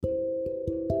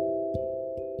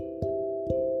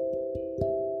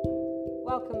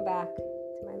Welcome back to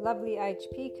my lovely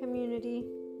IHP community.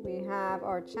 We have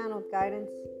our channeled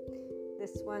guidance.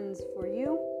 This one's for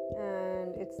you,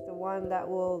 and it's the one that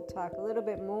will talk a little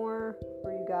bit more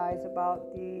for you guys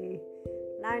about the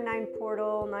 9/9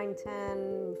 portal,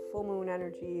 9/10 full moon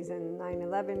energies, and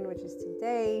 9/11, which is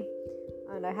today.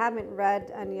 And I haven't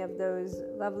read any of those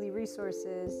lovely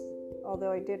resources,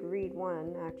 although I did read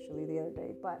one actually the other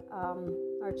day. But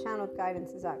our channeled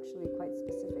guidance is actually quite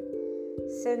specific.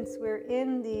 Since we're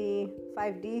in the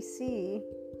 5DC,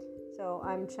 so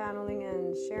I'm channeling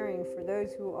and sharing for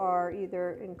those who are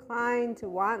either inclined to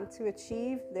want to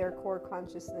achieve their core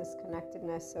consciousness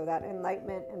connectedness, so that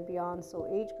enlightenment and beyond soul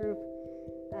age group.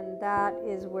 And that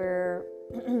is where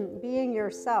being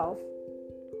yourself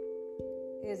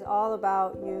is all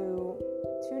about you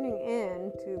tuning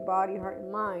in to body, heart,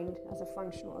 and mind as a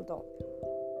functional adult.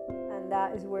 And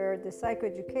that is where the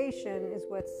psychoeducation is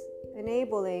what's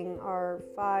enabling our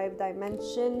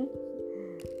 5-dimension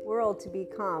world to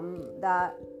become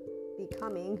that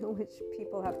becoming, which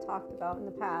people have talked about in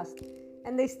the past,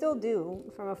 and they still do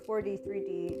from a 4D,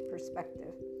 3D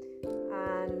perspective.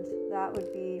 And that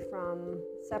would be from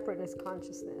separateness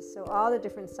consciousness. So all the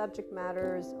different subject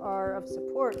matters are of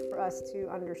support for us to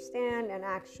understand and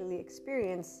actually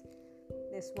experience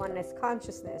this oneness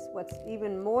consciousness. What's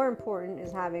even more important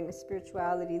is having a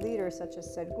spirituality leader such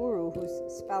as Sadhguru, who's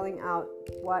spelling out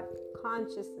what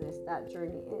consciousness that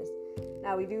journey is.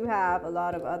 Now, we do have a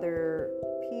lot of other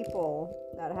people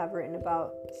that have written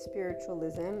about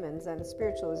spiritualism and Zen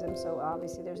spiritualism, so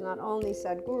obviously there's not only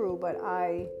Sadhguru, but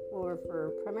I will refer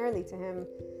primarily to him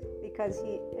because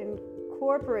he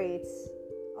incorporates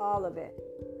all of it,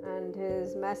 and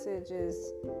his message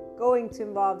is going to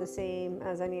involve the same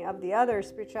as any of the other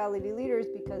spirituality leaders,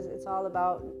 because it's all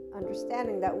about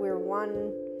understanding that we're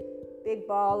one big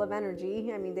ball of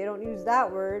energy. I mean, they don't use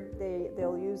that word,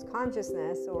 they'll use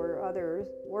consciousness or other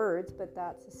words, but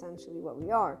that's essentially what we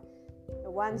are.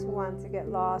 The ones who want to get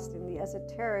lost in the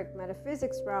esoteric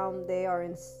metaphysics realm, they are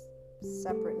in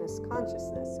separateness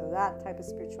consciousness. So that type of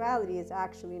spirituality is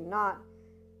actually not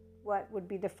what would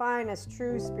be defined as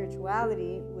true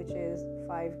spirituality, which is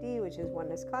 5D, which is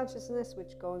oneness consciousness,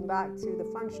 which, going back to the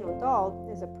functional adult,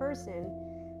 is a person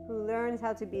who learns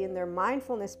how to be in their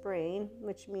mindfulness brain,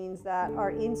 which means that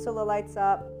our insula lights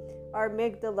up, our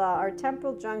amygdala, our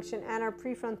temporal junction, and our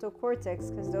prefrontal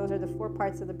cortex, because those are the 4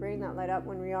 parts of the brain that light up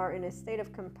when we are in a state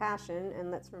of compassion.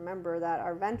 And let's remember that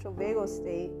our ventral vagal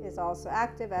state is also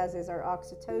active, as is our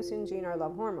oxytocin gene, our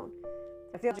love hormone.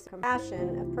 I feel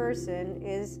compassion, a person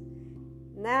is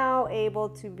now able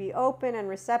to be open and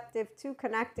receptive to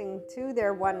connecting to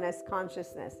their oneness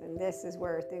consciousness. And this is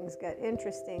where things get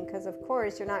interesting, because of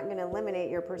course you're not going to eliminate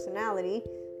your personality.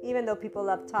 Even though people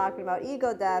love talking about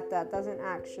ego death, that doesn't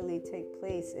actually take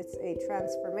place. It's a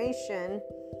transformation,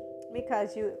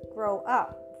 because you grow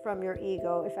up from your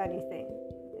ego. If anything,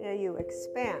 you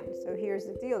expand. So here's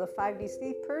the deal: the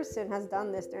 5D person has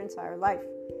done this their entire life,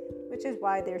 which is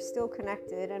why they're still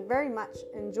connected and very much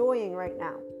enjoying right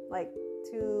now. Like,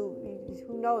 to,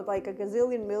 who knows, like a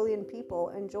gazillion million people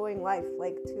enjoying life,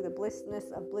 like to the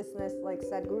blissness of blissness, like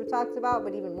Sadhguru talks about,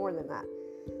 but even more than that.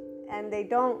 And they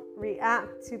don't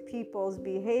react to people's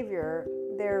behavior.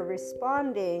 They're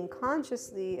responding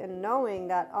consciously and knowing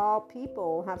that all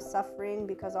people have suffering,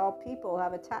 because all people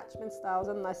have attachment styles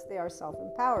unless they are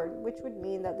self-empowered, which would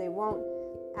mean that they won't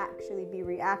actually be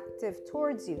reactive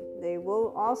towards you. They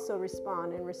will also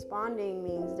respond, and responding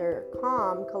means they're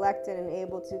calm, collected, and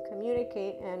able to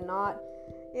communicate and not,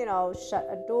 shut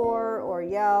a door or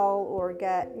yell or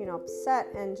get, upset,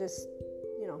 and just,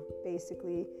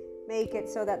 basically make it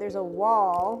so that there's a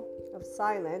wall of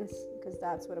silence, because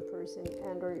that's what a person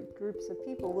and or groups of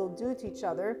people will do to each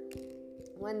other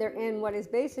when they're in what is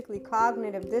basically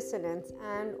cognitive dissonance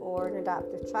and or an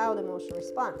adaptive child emotional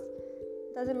response.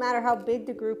 Doesn't matter how big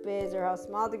the group is or how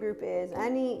small the group is,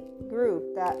 any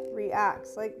group that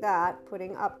reacts like that,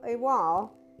 putting up a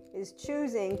wall, is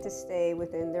choosing to stay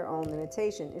within their own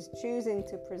limitation, is choosing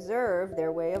to preserve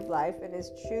their way of life, and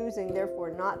is choosing, therefore,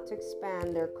 not to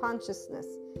expand their consciousness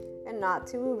and not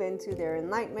to move into their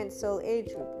enlightenment soul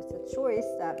age group. It's a choice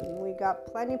that we got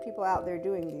plenty of people out there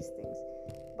doing these things.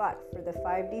 But for the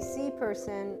 5DC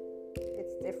person,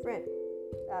 it's different.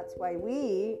 That's why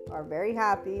we are very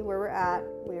happy where we're at.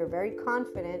 We are very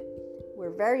confident. We're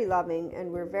very loving,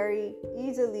 and we're very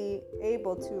easily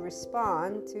able to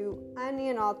respond to any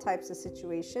and all types of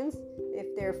situations.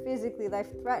 If they're physically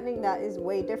life-threatening, that is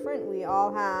way different. We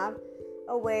all have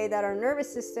a way that our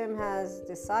nervous system has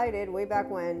decided way back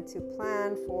when to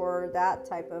plan for that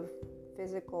type of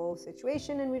physical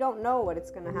situation, and we don't know what it's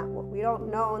going to happen. We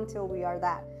don't know until we are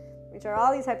that, which are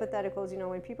all these hypotheticals.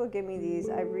 When people give me these,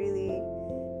 I really,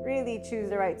 really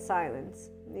choose the right silence,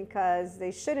 because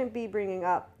they shouldn't be bringing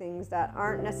up things that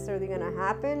aren't necessarily going to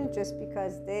happen just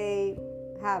because they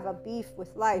have a beef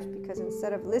with life, because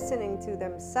instead of listening to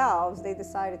themselves, they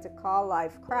decided to call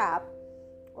life crap,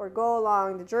 or go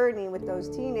along the journey with those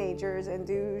teenagers and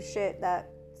do shit that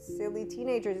silly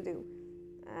teenagers do.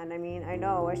 And I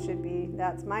know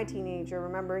that's my teenager,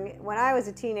 remembering it. When I was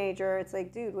a teenager, it's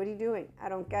like, dude, what are you doing? I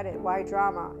don't get it. Why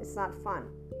drama? It's not fun.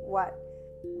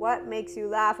 What makes you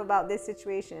laugh about this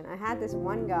situation? I had this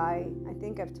one guy, I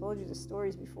think I've told you the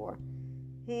stories before.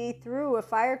 He threw a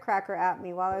firecracker at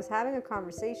me while I was having a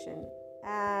conversation,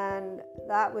 and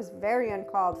that was very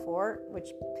uncalled for, which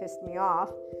pissed me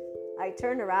off. I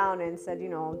turned around and said,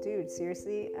 dude,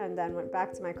 seriously, and then went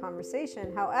back to my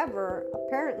conversation. However,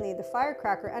 apparently the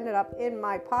firecracker ended up in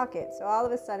my pocket. So all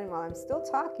of a sudden, while I'm still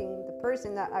talking, the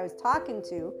person that I was talking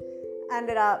to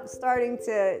ended up starting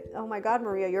to, oh my God,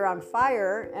 Maria, you're on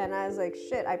fire. And I was like,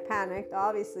 shit, I panicked,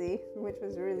 obviously, which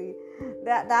was really,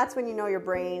 that's when your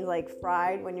brain's like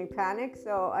fried when you panic.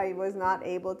 So I was not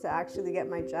able to actually get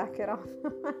my jacket off.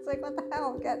 I was like, what the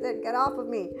hell, get off of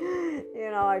me.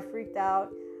 I freaked out.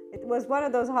 It was one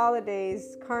of those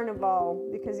holidays, Carnival,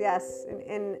 because yes,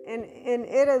 in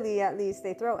Italy at least,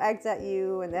 they throw eggs at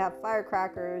you and they have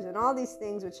firecrackers and all these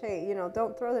things, which, hey,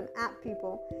 don't throw them at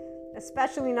people,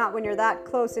 especially not when you're that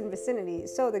close in vicinity.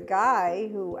 So the guy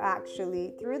who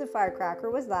actually threw the firecracker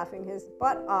was laughing his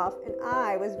butt off, and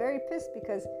I was very pissed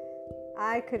because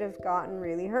I could have gotten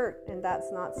really hurt, and that's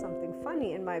not something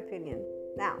funny in my opinion.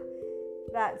 Now,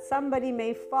 that somebody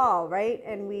may fall, right?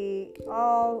 And we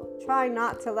all try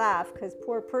not to laugh because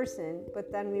poor person,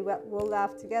 but then we'll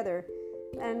laugh together.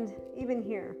 And even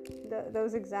here,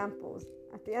 those examples,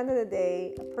 at the end of the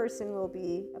day, a person will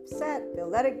be upset, they'll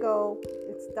let it go,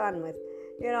 it's done with.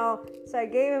 So I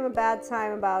gave him a bad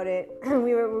time about it.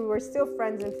 we were still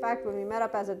friends. In fact, when we met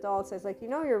up as adults, I was like,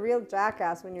 you're a real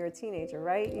jackass when you're a teenager,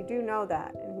 right? You do know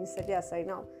that. And he said, yes, I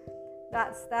know.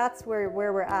 That's where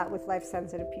we're at with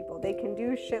life-sensitive people. They can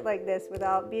do shit like this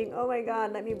without being, oh my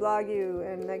God, let me blog you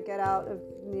and get out of,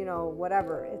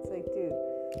 whatever. It's like, dude.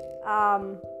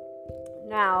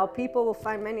 Now, people will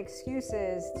find many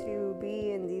excuses to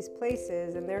be in these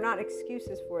places, and they're not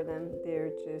excuses for them.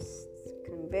 They're just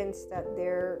convinced that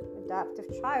their adaptive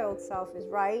child self is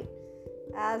right,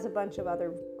 as a bunch of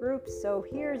other groups. So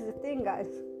here's the thing, guys.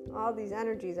 All these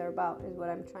energies are about is what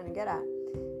I'm trying to get at.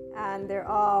 And they're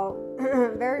all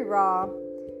very raw,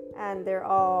 and they're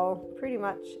all pretty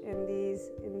much in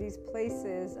these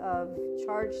places of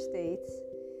charged states.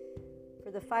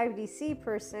 For the 5DC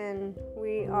person,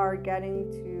 we are getting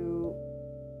to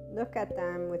look at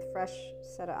them with fresh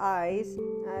set of eyes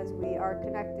as we are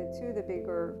connected to the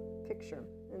bigger picture.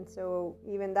 And so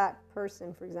even that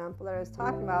person, for example, that I was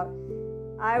talking about,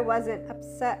 I wasn't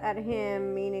upset at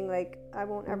him, meaning like I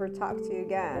won't ever talk to you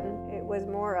again. It was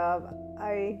more of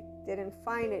I didn't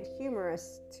find it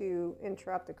humorous to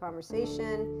interrupt the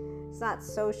conversation. It's not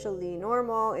socially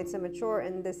normal. It's immature.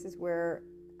 And this is where,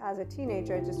 as a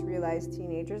teenager, I just realized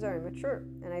teenagers are immature.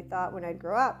 And I thought when I'd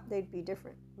grow up, they'd be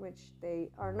different, which they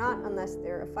are not unless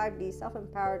they're a 5D,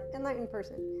 self-empowered, enlightened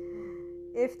person.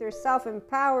 If they're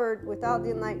self-empowered without the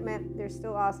enlightenment, they're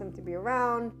still awesome to be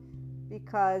around,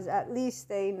 because at least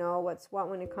they know what's what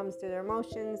when it comes to their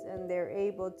emotions, and they're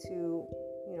able to,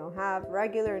 have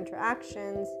regular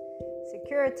interactions.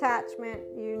 Secure attachment,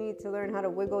 you need to learn how to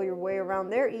wiggle your way around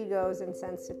their egos and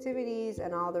sensitivities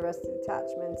and all the rest of the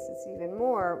attachments. It's even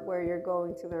more where you're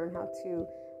going to learn how to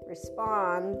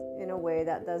respond in a way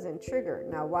that doesn't trigger.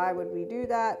 Now, why would we do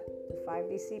that? The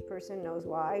 5DC person knows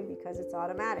why, because it's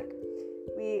automatic.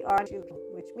 We are,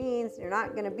 which means you're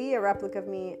not going to be a replica of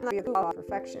me,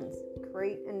 perfections.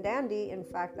 Great and dandy. In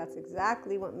fact, that's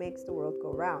exactly what makes the world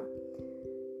go round.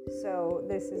 So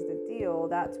this is the deal.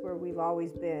 That's where we've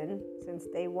always been since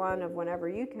day one of whenever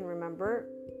you can remember,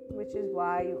 which is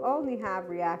why you only have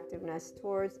reactiveness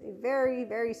towards a very,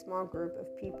 very small group of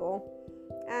people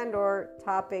and or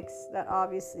topics that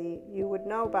obviously you would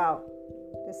know about.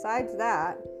 Besides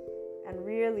that, and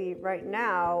really right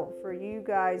now, for you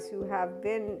guys who have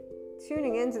been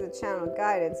tuning into the channel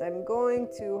guidance, I'm going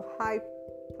to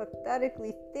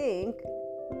hypothetically think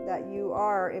that you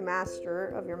are a master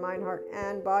of your mind, heart,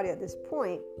 and body at this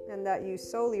point, and that you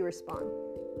solely respond.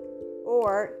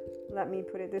 Or, let me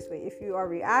put it this way, if you are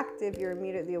reactive, you're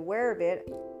immediately aware of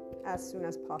it as soon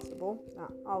as possible.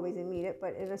 Not always immediate,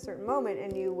 but in a certain moment,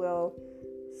 and you will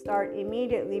start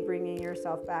immediately bringing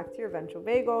yourself back to your ventral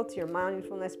vagal, to your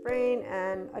mindfulness brain,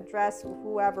 and address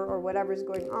whoever or whatever is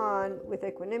going on with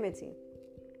equanimity.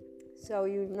 So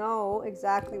you know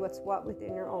exactly what's what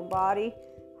within your own body,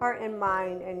 heart, and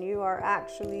mind, and you are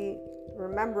actually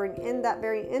remembering in that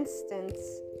very instance,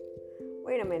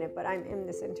 wait a minute, but I'm in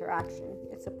this interaction.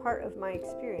 It's a part of my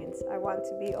experience. I want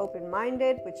to be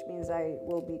open-minded, which means I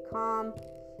will be calm.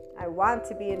 I want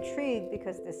to be intrigued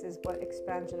because this is what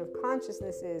expansion of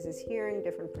consciousness is hearing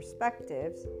different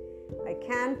perspectives. I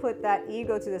can put that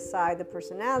ego to the side, the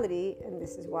personality, and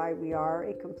this is why we are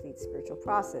a complete spiritual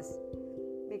process.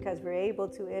 Because we're able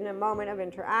to, in a moment of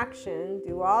interaction,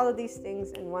 do all of these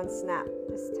things in one snap.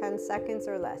 It's 10 seconds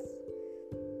or less.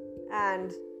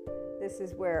 And this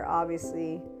is where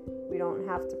obviously we don't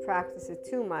have to practice it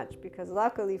too much, because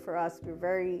luckily for us, we're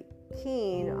very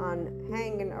keen on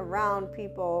hanging around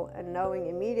people and knowing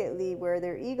immediately where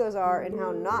their egos are and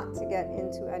how not to get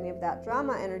into any of that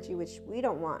drama energy, which we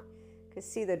don't want. Because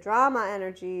see, the drama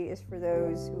energy is for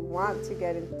those who want to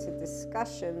get into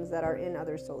discussions that are in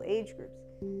other soul age groups.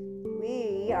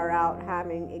 We are out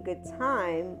having a good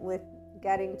time with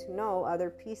getting to know other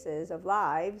pieces of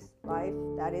life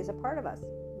that is a part of us.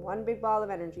 One big ball of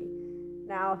energy.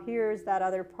 Now here's that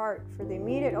other part for the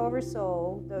immediate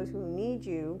oversoul, those who need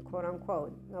you, quote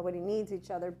unquote. Nobody needs each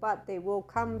other, but they will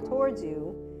come towards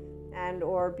you and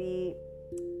or be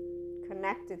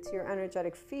connected to your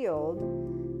energetic field.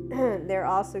 They're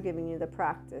also giving you the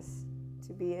practice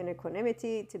to be in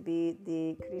equanimity, to be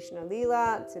the Krishna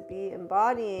Lila, to be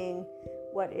embodying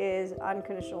what is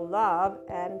unconditional love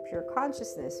and pure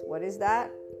consciousness. What is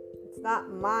that? It's not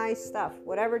my stuff.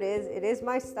 Whatever it is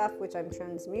my stuff, which I'm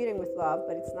transmuting with love,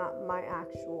 but it's not my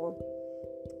actual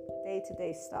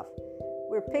day-to-day stuff.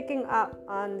 We're picking up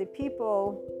on the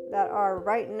people that are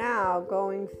right now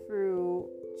going through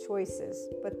choices,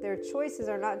 but their choices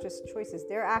are not just choices.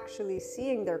 They're actually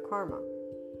seeing their karma.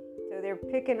 So they're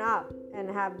picking up and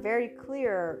have very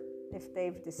clear if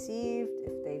they've deceived,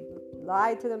 if they've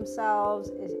lied to themselves,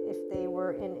 if they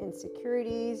were in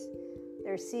insecurities.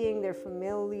 They're seeing their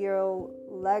familial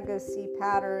legacy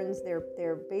patterns.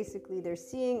 They're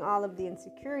seeing all of the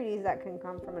insecurities that can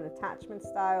come from an attachment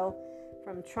style,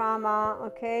 from trauma,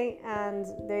 okay? And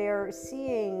they are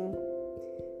seeing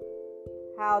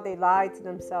how they lied to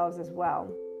themselves as well.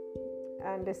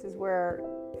 And this is where,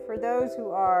 for those who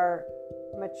are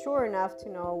mature enough to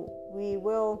know, we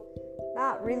will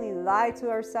not really lie to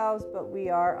ourselves, but we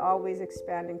are always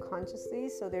expanding consciously.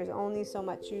 So there's only so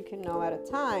much you can know at a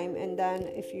time. And then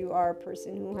if you are a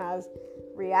person who has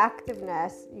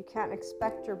reactiveness, you can't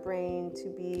expect your brain to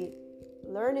be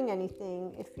learning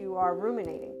anything if you are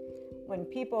ruminating. When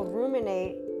people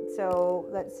ruminate, so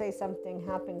let's say something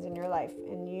happens in your life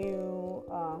and you,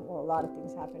 a lot of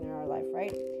things happen in our life,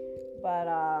 right? But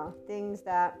things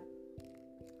that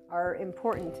are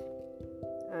important,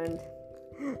 and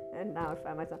now I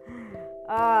find myself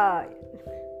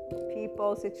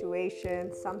people,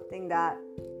 situation, something that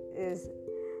is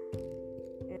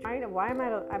I'm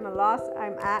at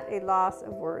a loss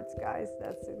of words, guys.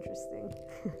 That's interesting.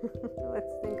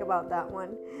 Let's think about that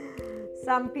one.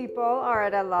 Some people are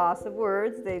at a loss of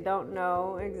words. They don't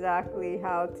know exactly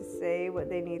how to say what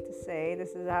they need to say.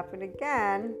 This has happened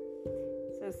again.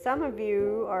 So some of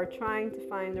you are trying to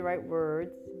find the right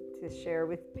words to share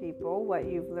with people what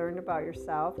you've learned about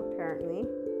yourself, apparently,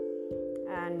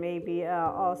 and maybe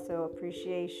also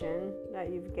appreciation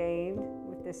that you've gained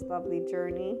with this lovely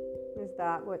journey. Is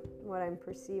that what I'm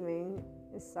perceiving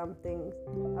is something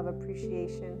of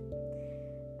appreciation?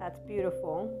 That's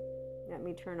beautiful. Let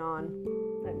me turn on.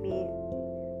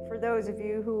 For those of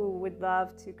you who would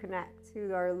love to connect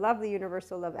to our lovely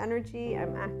universal love energy,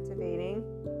 I'm activating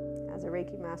as a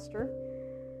Reiki master,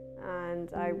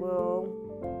 and I will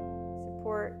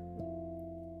support.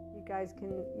 You guys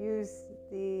can use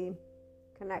the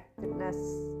connectedness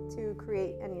to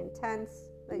create any intents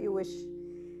that you wish.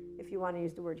 If you want to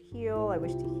use the word heal, I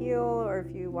wish to heal, or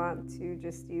if you want to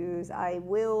just use I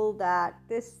will that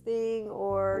this thing,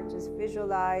 or just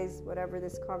visualize whatever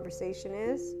this conversation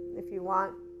is. If you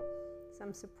want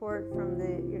some support from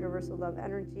the universal love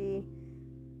energy,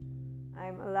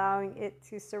 I'm allowing it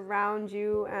to surround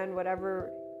you and whatever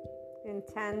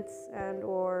intents and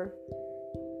or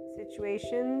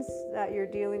situations that you're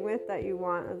dealing with that you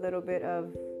want a little bit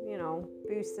of,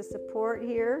 boost of support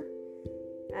here.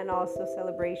 And also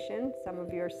celebration. Some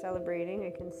of you are celebrating.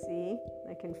 I can see,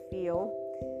 I can feel.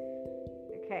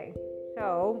 Okay,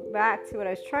 so back to what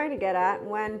I was trying to get at.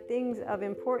 When things of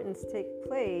importance take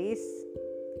place,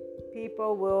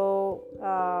 people will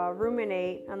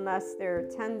ruminate unless they're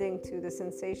tending to the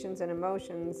sensations and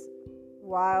emotions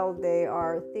while they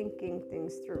are thinking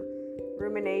things through.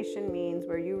 Rumination means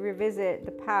where you revisit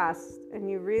the past and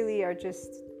you really are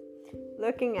just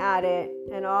looking at it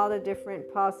and all the different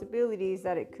possibilities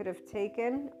that it could have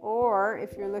taken, or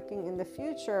if you're looking in the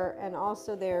future and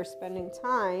also they're spending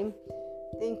time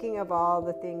thinking of all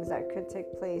the things that could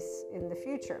take place in the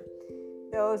future.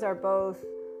 Those are both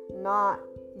not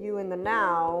you in the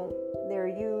now, they're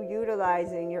you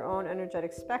utilizing your own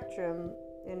energetic spectrum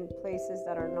in places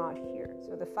that are not here.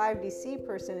 So the 5DC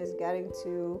person is getting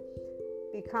to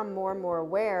become more and more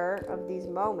aware of these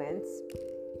moments,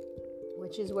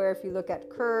 which is where if you look at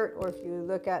Kurt or if you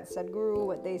look at Sadhguru,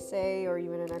 what they say, or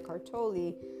even in Eckhart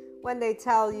Tolle, when they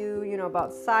tell you,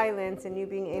 about silence and you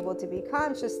being able to be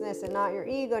consciousness and not your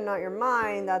ego, not your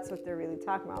mind, that's what they're really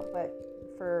talking about. But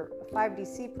for a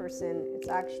 5DC person, it's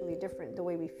actually different the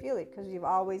way we feel it, because we've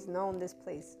always known this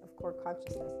place of core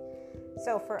consciousness.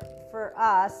 So for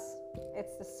us,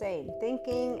 it's the same.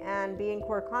 Thinking and being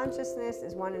core consciousness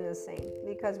is one and the same,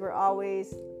 because we're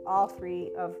always all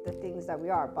three of the things that we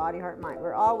are, body, heart, mind.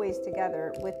 We're always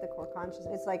together with the core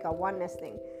consciousness. It's like a oneness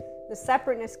thing. The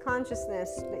separateness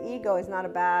consciousness, the ego, is not a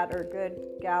bad or good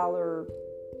gal or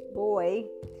boy.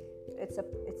 It's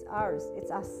ours.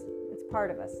 It's us. It's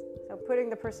part of us. So putting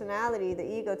the personality, the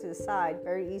ego to the side,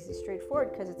 very easy,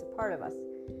 straightforward, because it's a part of us.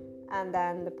 And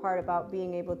then the part about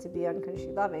being able to be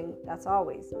unconditionally loving, that's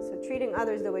always. So treating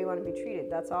others the way you want to be treated,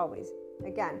 that's always.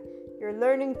 Again, you're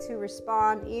learning to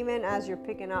respond even as you're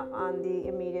picking up on the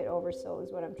immediate oversoul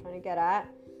is what I'm trying to get at.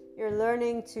 You're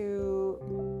learning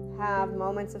to have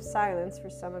moments of silence for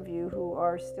some of you who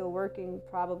are still working,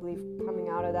 probably coming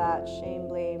out of that shame,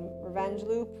 blame, revenge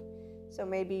loop. So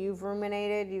maybe you've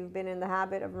ruminated, you've been in the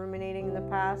habit of ruminating in the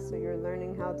past, so you're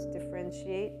learning how to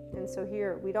differentiate. And so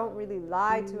here, we don't really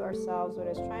lie to ourselves. What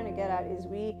I was trying to get at is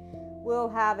we will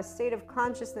have a state of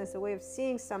consciousness, a way of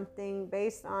seeing something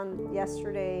based on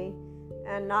yesterday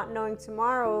and not knowing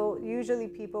tomorrow. Usually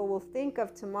people will think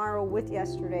of tomorrow with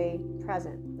yesterday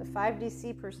present. The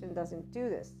 5DC person doesn't do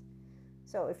this.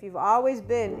 So if you've always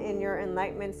been in your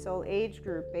enlightenment soul age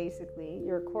group, basically,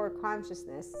 your core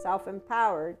consciousness,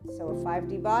 self-empowered, so a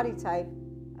 5D body type,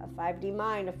 a 5D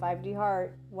mind, a 5D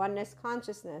heart, oneness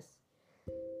consciousness,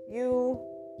 you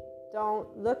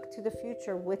don't look to the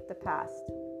future with the past,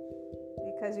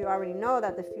 because you already know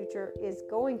that the future is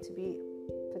going to be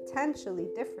potentially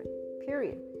different,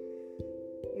 period.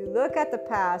 You look at the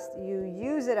past, you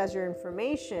use it as your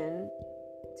information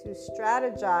to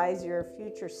strategize your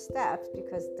future steps,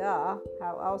 because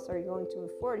how else are you going to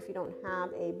move forward if you don't have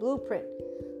a blueprint?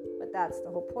 But that's the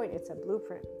whole point, it's a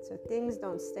blueprint. So things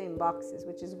don't stay in boxes,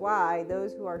 which is why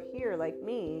those who are here like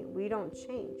me, we don't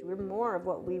change. We're more of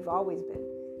what we've always been,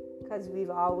 because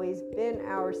we've always been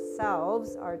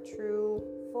ourselves, our true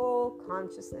full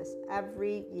consciousness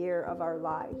every year of our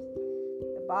lives.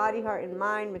 The body, heart, and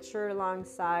mind mature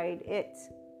alongside it.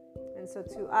 And so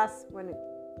to us, when it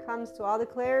comes to all the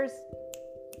clairs,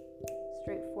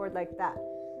 straightforward like that,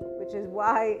 which is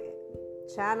why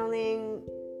channeling,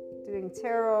 doing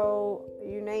tarot,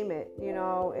 you name it,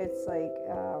 it's like,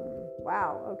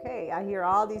 wow, okay, I hear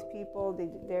all these people,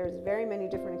 there's very many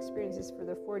different experiences for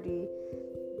the 4D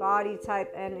body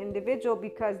type and individual,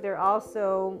 because they're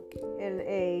also in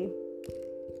a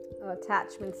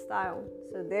attachment style.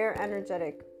 So their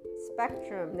energetic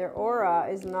spectrum, their aura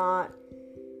is not,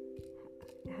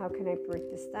 how can I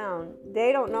break this down?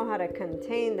 They don't know how to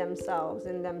contain themselves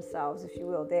in themselves, if you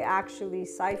will. They actually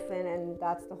siphon, and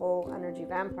that's the whole energy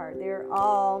vampire. They're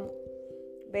all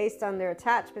based on their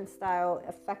attachment style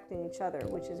affecting each other,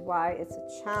 which is why it's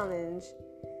a challenge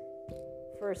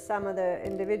for some of the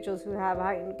individuals who have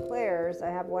heightened clairs. I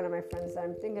have one of my friends that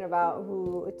I'm thinking about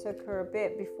who it took her a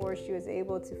bit before she was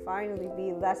able to finally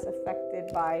be less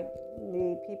affected by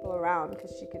the people around,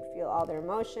 because she could feel all their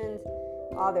emotions,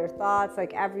 all their thoughts,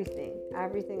 like everything.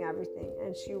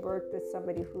 And she worked with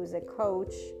somebody who's a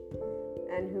coach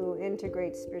and who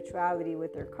integrates spirituality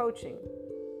with their coaching.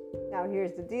 Now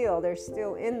here's the deal, they're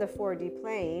still in the 4D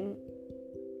plane,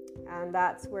 and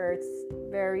that's where it's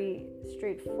very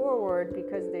straightforward,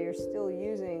 because they are still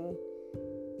using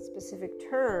specific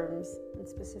terms and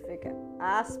specific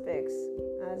aspects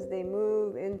as they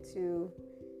move into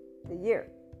the year.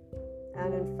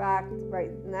 And in fact,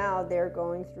 right now they're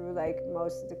going through, like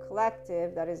most of the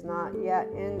collective that is not yet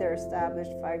in their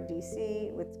established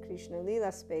 5DC with Krishna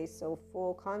Lila space, so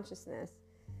full consciousness,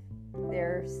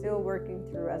 they're still working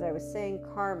through, as I was saying,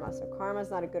 karma. So karma is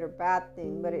not a good or bad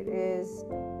thing, but it is,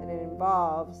 and it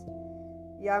involves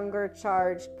younger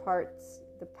charged parts,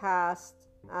 the past,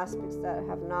 aspects that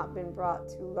have not been brought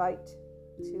to light,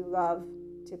 to love,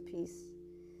 to peace.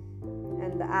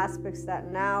 and the aspects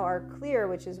that now are clear,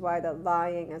 which is why the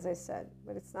lying, as I said.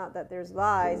 But it's not that there's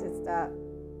lies, it's that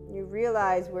you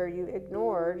realize where you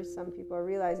ignored. Some people are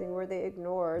realizing where they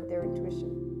ignored their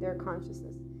intuition, their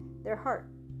consciousness, their heart.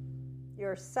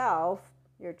 Yourself,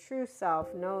 your true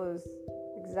self, knows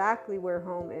exactly where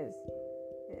home is.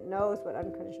 It knows what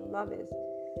unconditional love is.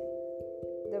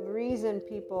 The reason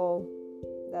people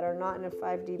that are not in a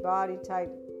 5D body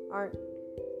type aren't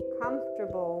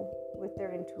comfortable with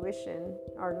their intuition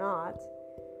are not.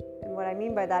 And what I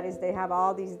mean by that is they have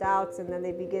all these doubts, and then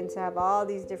they begin to have all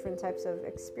these different types of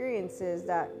experiences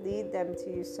that lead them to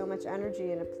use so much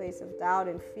energy in a place of doubt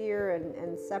and fear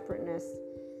and separateness,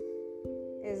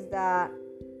 is that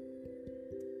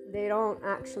they don't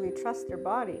actually trust their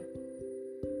body.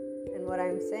 And what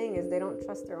I'm saying is they don't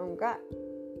trust their own gut,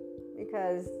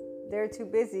 because they're too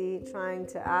busy trying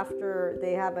to, after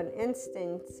they have an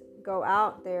instinct, go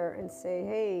out there and say,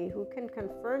 hey, who can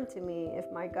confirm to me if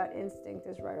my gut instinct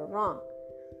is right or wrong?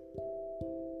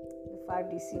 The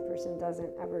 5DC person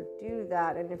doesn't ever do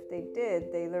that, and if they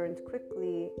did, they learned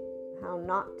quickly how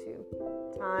not to.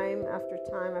 Time after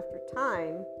time after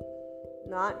time,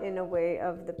 not in a way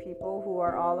of the people who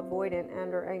are all avoidant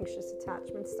and or anxious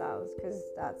attachment styles, because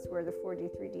that's where the 4D,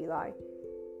 3D lie.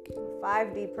 The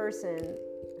 5D person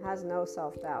has no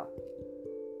self-doubt.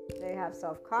 They have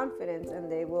self-confidence,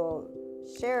 and they will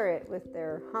share it with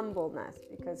their humbleness,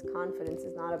 because confidence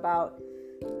is not about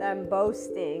them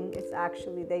boasting. It's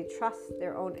actually they trust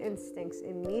their own instincts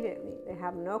immediately. They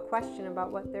have no question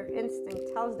about what their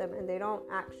instinct tells them, and they don't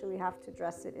actually have to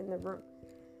dress it in the room,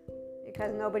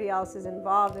 because nobody else is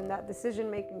involved in that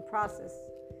decision-making process.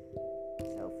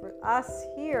 So for us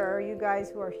here, you guys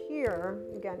who are here,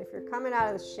 again, if you're coming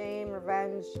out of the shame,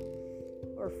 revenge,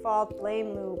 or fault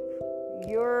blame loop,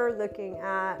 you're looking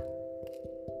at,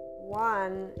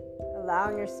 one,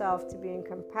 allowing yourself to be in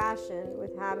compassion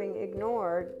with having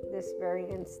ignored this very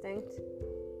instinct,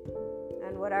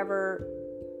 and whatever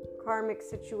karmic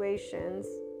situations,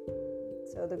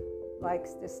 so the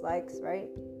likes, dislikes, right?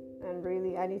 And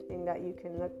really anything that you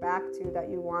can look back to that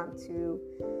you want to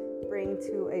bring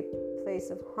to a place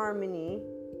of harmony.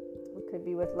 It could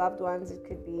be with loved ones, it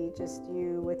could be just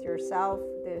you with yourself.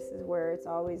 This is where it's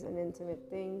always an intimate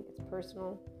thing, it's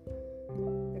personal.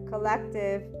 The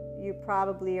collective, you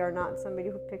probably are not somebody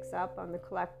who picks up on the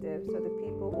collective. So the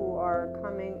people who are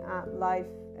coming at life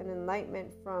and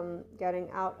enlightenment from getting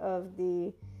out of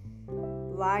the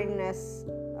blindness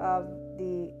of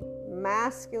the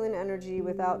masculine energy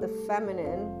without the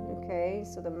feminine, okay?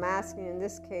 So the masculine in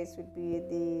this case would be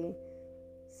the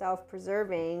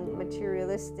self-preserving,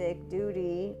 materialistic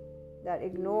duty that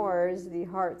ignores the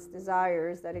heart's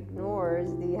desires, that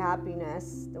ignores the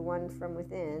happiness, the one from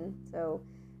within. So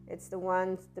it's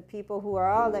the people who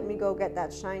are, let me go get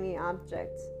that shiny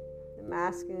object. The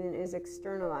masculine is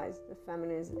externalized, the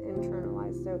feminine is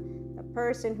internalized. So the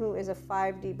person who is a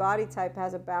 5D body type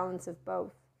has a balance of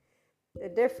both. The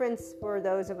difference for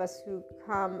those of us who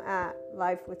come at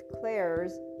life with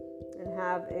clairs and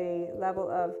have a level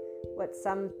of what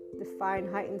some define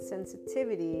heightened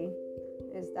sensitivity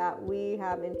is that we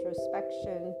have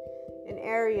introspection in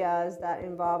areas that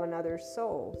involve another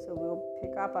soul. So we'll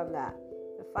pick up on that.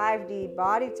 The 5D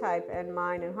body type and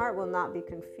mind and heart will not be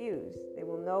confused. They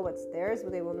will know what's theirs,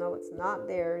 but they will know what's not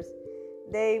theirs.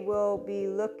 They will be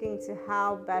looking to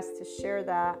how best to share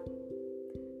that.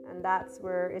 And that's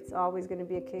where it's always going to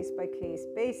be a case-by-case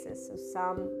basis. So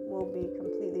some will be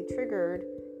completely triggered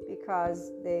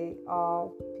because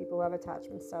people who have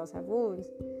attachment styles have wounds.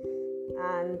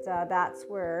 And that's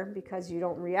where, because you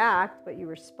don't react, but you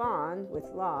respond with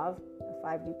love, a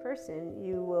 5D person,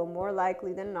 you will more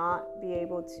likely than not be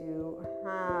able to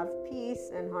have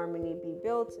peace and harmony be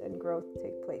built and growth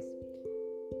take place.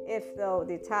 If, though,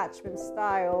 the attachment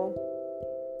style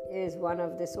is one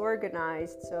of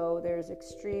disorganized, so there's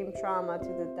extreme trauma to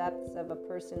the depths of a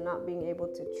person not being able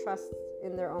to trust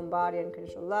in their own body and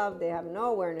unconditional love, they have no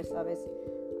awareness of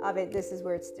it, this is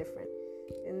where it's different.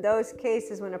 In those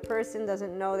cases, when a person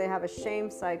doesn't know they have a shame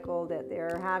cycle, that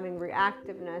they're having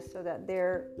reactiveness, so that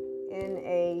they're in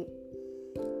a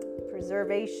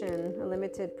preservation, a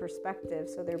limited perspective,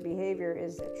 so their behavior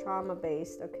is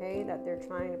trauma-based, okay, that they're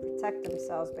trying to protect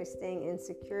themselves by staying in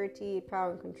security,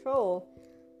 power, and control,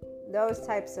 those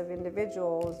types of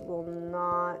individuals will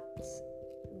not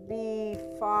be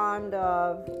fond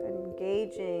of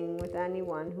engaging with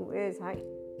anyone who is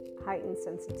heightened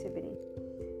sensitivity.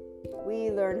 We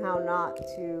learn how not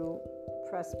to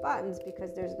press buttons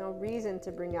because there's no reason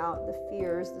to bring out the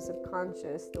fears, the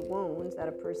subconscious, the wounds that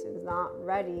a person is not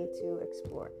ready to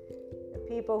explore. The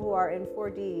people who are in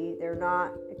 4D, they're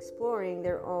not exploring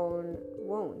their own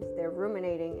wounds. They're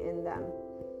ruminating in them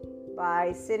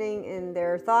by sitting in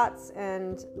their thoughts,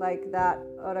 and like that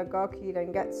Oragoki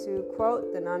Rengetsu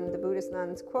quote, the Buddhist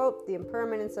nun's quote, the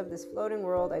impermanence of this floating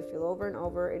world I feel over and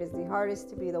over. It is the hardest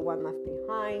to be the one left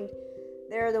behind.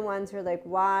 They're the ones who are like,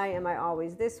 why am I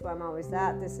always this? Why am I always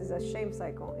that? This is a shame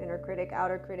cycle. Inner critic,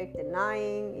 outer critic,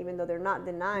 denying, even though they're not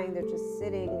denying, they're just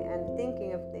sitting and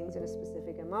thinking of things in a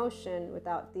specific emotion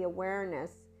without the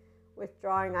awareness,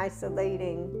 withdrawing,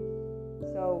 isolating.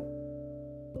 So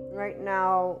right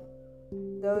now,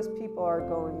 those people are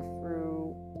going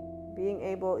through being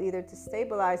able either to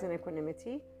stabilize in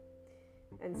equanimity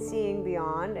and seeing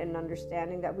beyond and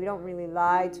understanding that we don't really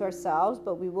lie to ourselves,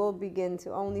 but we will begin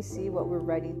to only see what we're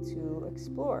ready to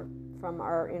explore from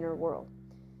our inner world.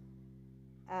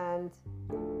 And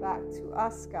back to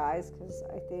us guys, because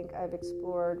I think I've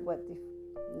explored what the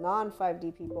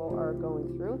non-5D people are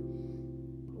going through.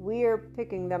 We're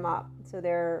picking them up. So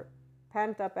they're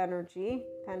pent-up energy,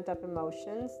 pent-up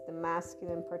emotions. The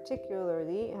masculine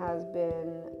particularly has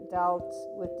been dealt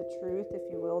with the truth, if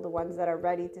you will, the ones that are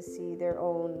ready to see their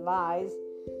own lies,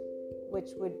 which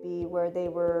would be where they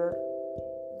were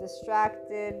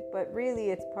distracted, but really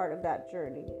it's part of that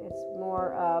journey. It's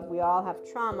more of, we all have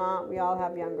trauma, we all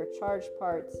have younger charged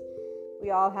parts, we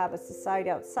all have a society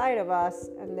outside of us,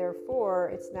 and therefore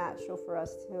it's natural for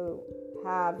us to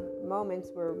have moments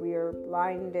where we are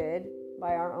blinded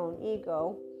by our own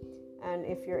ego. And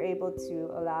if you're able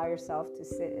to allow yourself to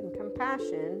sit in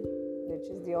compassion, which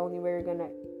is the only way you're going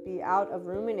to be out of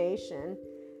rumination,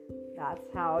 that's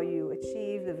how you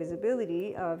achieve the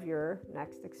visibility of your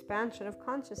next expansion of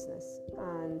consciousness.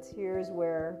 And here's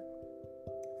where,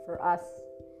 for us,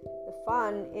 the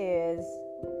fun is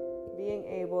being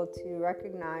able to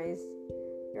recognize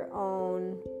your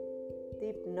own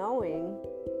deep knowing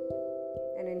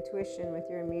and intuition with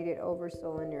your immediate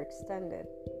oversoul and your extended.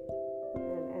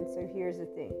 And so here's the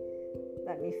thing.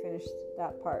 Let me finish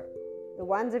that part. The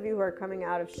ones of you who are coming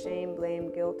out of shame,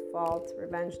 blame, guilt, fault,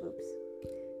 revenge loops,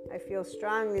 I feel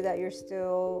strongly that you're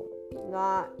still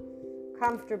not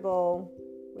comfortable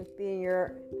with being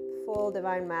your full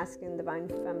divine masculine, divine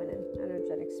feminine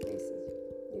energetic spaces.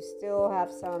 You still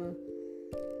have some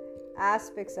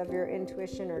aspects of your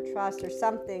intuition or trust or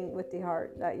something with the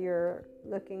heart that you're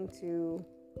looking to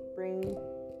bring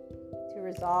to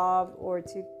resolve or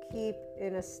to keep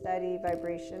in a steady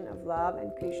vibration of love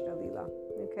and Krishna Lila.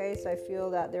 Okay, so I feel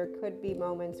that there could be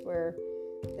moments where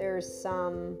there's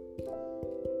some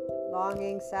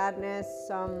longing, sadness,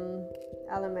 some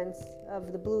elements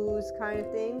of the blues kind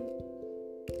of thing.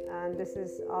 And this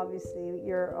is obviously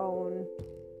your own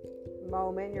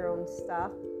moment, your own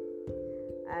stuff.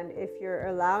 And if you're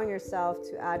allowing yourself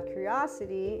to add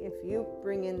curiosity, if you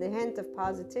bring in the hint of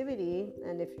positivity,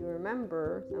 and if you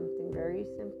remember something very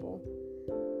simple,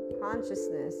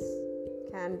 consciousness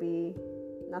can be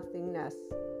nothingness.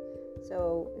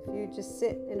 So if you just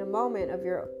sit in a moment of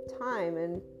your time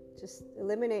and just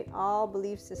eliminate all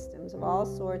belief systems of all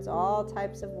sorts, all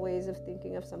types of ways of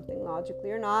thinking of something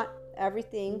logically or not,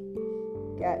 everything,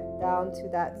 get down to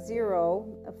that zero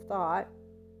of thought.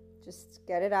 Just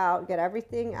get it out, get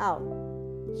everything out,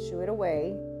 shoo it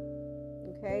away.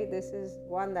 Okay, this is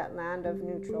that land of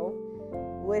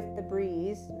neutral with the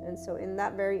breeze. And so in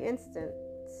that very instant,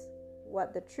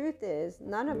 what the truth is,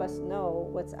 none of us know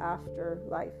what's after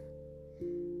life.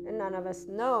 And none of us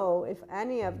know if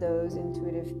any of those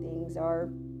intuitive things are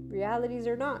realities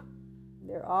or not.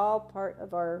 They're all part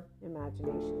of our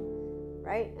imagination,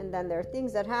 right? And then there are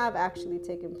things that have actually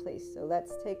taken place. So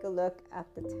let's take a look at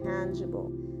the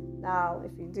tangible. Now,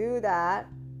 if you do that,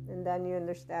 and then you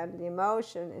understand the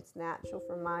emotion, it's natural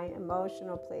for my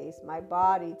emotional place, my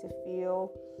body to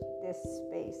feel this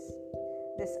space,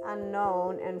 this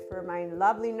unknown, and for my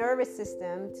lovely nervous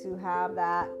system to have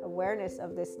that awareness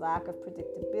of this lack of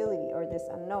predictability or this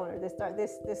unknown or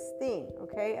this thing,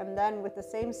 okay? And then with the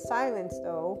same silence,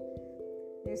 though,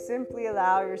 you simply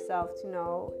allow yourself to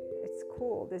know it's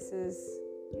cool. This is,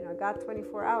 I got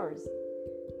 24 hours.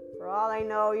 For all I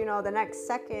know, the next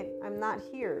second, I'm not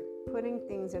here. Putting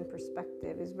things in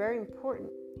perspective is very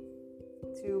important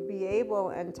to be able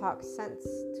and talk sense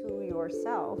to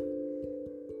yourself.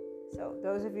 So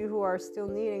those of you who are still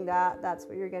needing that, that's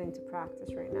what you're getting to practice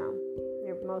right now.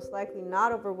 You're most likely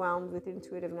not overwhelmed with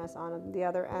intuitiveness on the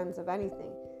other ends of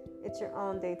anything. It's your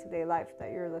own day-to-day life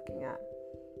that you're looking at.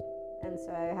 And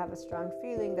so I have a strong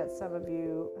feeling that some of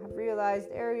you have realized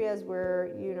areas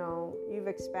where, you've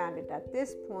expanded at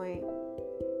this point.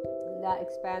 That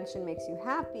expansion makes you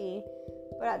happy,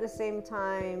 but at the same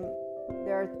time,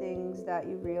 there are things that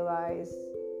you realize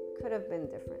could have been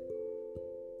different.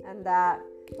 And that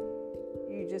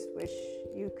You just wish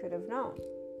you could have known,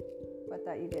 but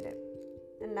that you didn't.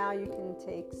 And now you can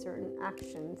take certain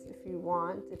actions if you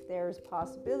want, if there's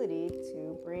possibility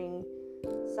to bring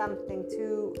something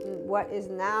to what is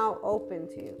now open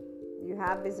to you. You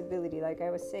have visibility. Like I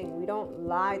was saying, we don't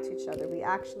lie to each other. We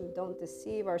actually don't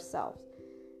deceive ourselves.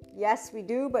 Yes, we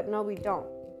do, but no, we don't.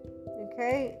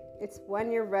 Okay? It's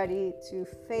when you're ready to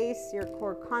face your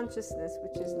core consciousness,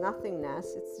 which is nothingness.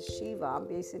 It's the Shiva.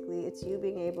 Basically, it's you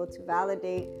being able to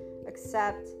validate,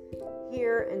 accept,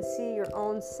 hear, and see your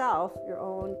own self, your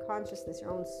own consciousness,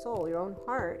 your own soul, your own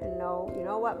heart, and know, you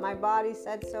know what, my body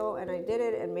said so, and I did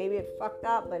it, and maybe it fucked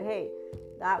up, but hey,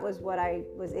 that was what I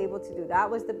was able to do. That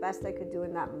was the best I could do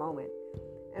in that moment.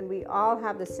 And we all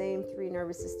have the same 3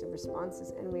 nervous system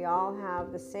responses, and we all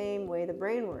have the same way the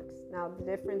brain works. Now, the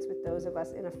difference with those of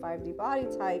us in a 5D body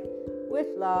type with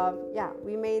love, yeah,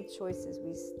 we made choices.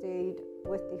 We stayed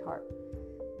with the heart.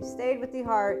 We stayed with the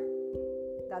heart.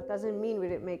 That doesn't mean we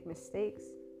didn't make mistakes.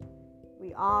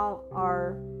 We all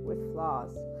are with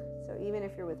flaws. So even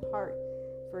if you're with heart,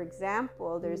 for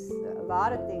example, there's a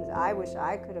lot of things I wish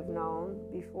I could have known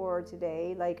before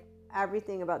today, like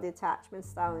everything about the attachment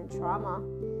style and trauma.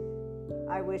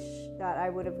 I wish that I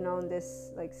would have known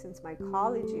this like since my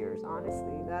college years,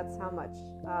 honestly. That's how much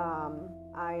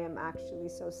I am actually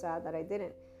so sad that I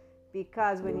didn't.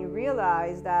 Because when you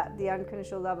realize that the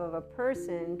unconditional love of a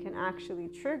person can actually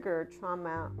trigger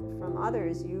trauma from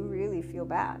others, you really feel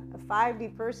bad. A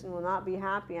 5D person will not be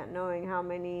happy at knowing how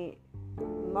many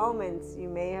moments you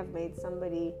may have made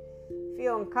somebody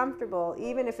feel uncomfortable,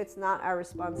 even if it's not our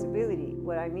responsibility.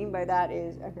 What I mean by that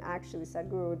is, and actually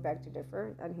Sadhguru would beg to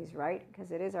differ, and he's right,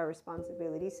 because it is our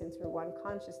responsibility since we're one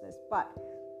consciousness. But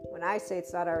when I say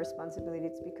it's not our responsibility,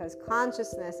 it's because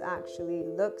consciousness actually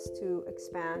looks to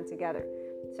expand together.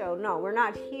 So no, we're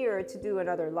not here to do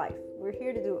another life. We're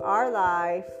here to do our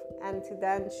life and to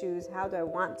then choose how do I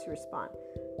want to respond.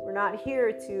 We're not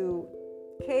here to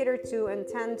cater to and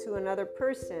tend to another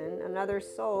person, another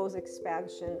soul's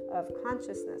expansion of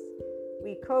consciousness.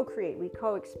 We co-create, we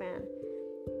co-expand.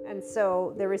 And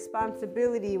so the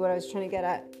responsibility, what I was trying to get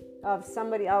at, of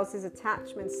somebody else's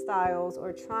attachment styles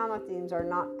or trauma themes are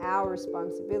not our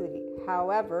responsibility.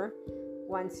 However,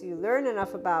 once you learn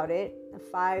enough about it, a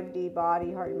 5D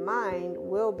body, heart, and mind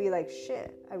will be like,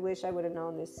 shit, I wish I would have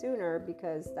known this sooner,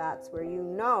 because that's where you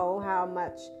know how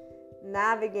much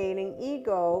navigating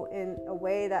ego in a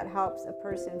way that helps a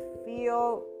person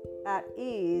feel at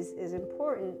ease is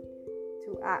important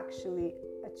to actually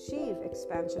achieve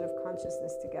expansion of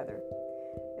consciousness together.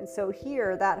 And so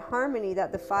here, that harmony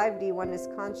that the 5D oneness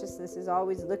consciousness is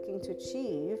always looking to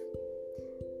achieve,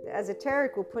 the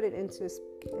esoteric will put it into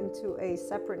a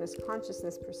separateness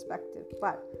consciousness perspective.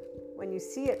 But when you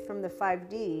see it from the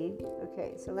 5D,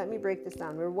 okay, so let me break this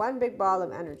down. We're one big ball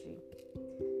of energy.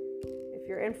 If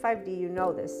you're in 5D, you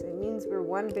know this. It means we're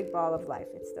one big ball of life.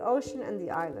 It's the ocean and the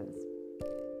islands.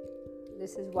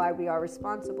 This is why we are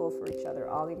responsible for each other,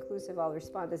 all inclusive, all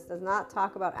respond. This does not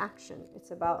talk about action.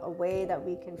 It's about a way that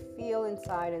we can feel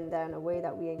inside and then a way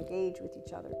that we engage with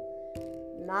each other.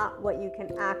 Not what you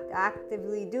can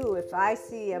actively do. If I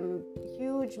see a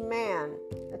huge man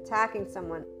attacking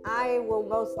someone, I will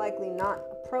most likely not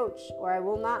approach, or I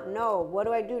will not know. What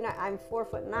do I do now? I'm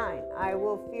 4'9". I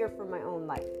will fear for my own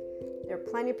life. There are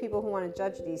plenty of people who want to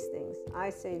judge these things.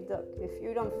 I say, look, if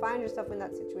you don't find yourself in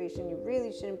that situation, you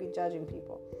really shouldn't be judging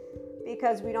people,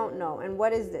 because we don't know. And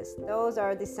what is this? Those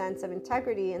are the sense of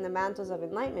integrity and the mantles of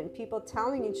enlightenment. People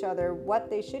telling each other what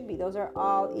they should be. Those are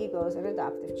all egos and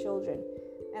adoptive children.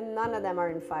 And none of them are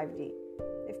in 5D.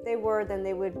 If they were, then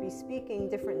they would be speaking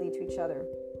differently to each other.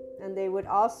 And they would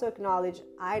also acknowledge,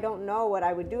 I don't know what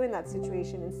I would do in that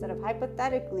situation, instead of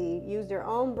hypothetically use their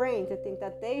own brain to think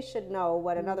that they should know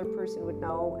what another person would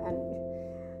know.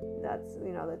 And that's,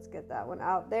 let's get that one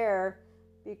out there,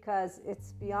 because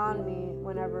it's beyond me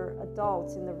whenever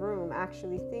adults in the room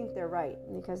actually think they're right,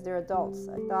 because they're adults.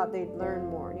 I thought they'd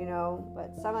learn more,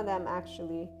 but some of them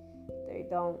actually, they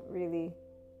don't really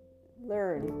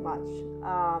learn much,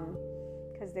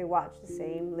 because they watch the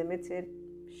same limited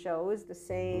shows, the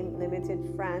same limited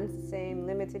friends, the same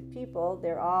limited people.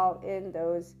 They're all in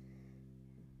those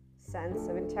sense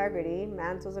of integrity,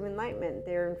 mantles of enlightenment.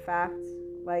 They're in fact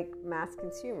like mass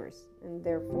consumers, and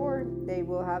therefore they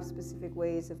will have specific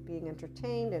ways of being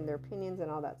entertained and their opinions and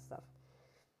all that stuff.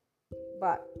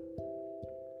 But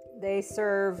they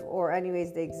serve, or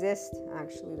anyways they exist.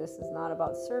 Actually, this is not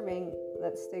about serving.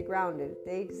 Let's stay grounded.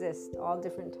 They exist. All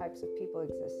different types of people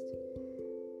exist.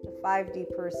 The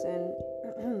 5D person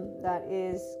that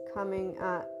is coming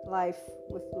at life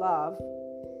with love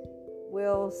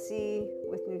will see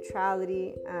with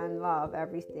neutrality and love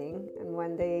everything. And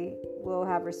when they will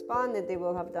have responded, they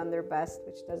will have done their best,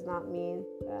 which does not mean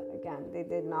that, again, they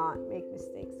did not make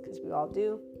mistakes, because we all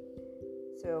do.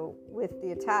 So with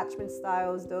the attachment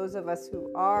styles, those of us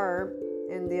who are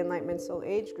in the Enlightenment Soul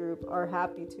Age group are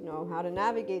happy to know how to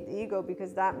navigate the ego,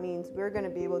 because that means we're going to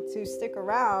be able to stick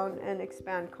around and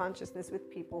expand consciousness with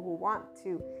people who want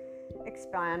to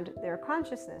expand their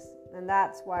consciousness. And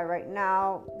that's why right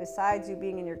now, besides you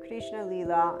being in your Krishna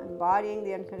Leela, embodying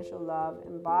the unconditional love,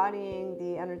 embodying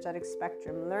the energetic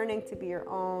spectrum, learning to be your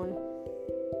own,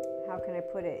 how can I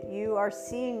put it? You are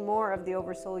seeing more of the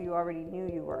oversoul you already knew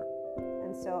you were.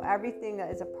 And so everything that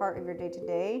is a part of your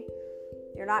day-to-day,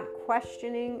 you're not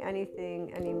questioning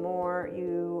anything anymore.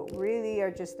 You really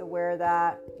are just aware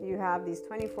that you have these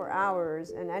 24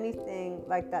 hours, and anything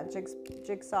like that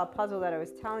jigsaw puzzle that I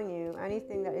was telling you,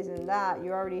 anything that is in that,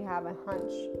 you already have a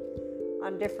hunch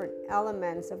on different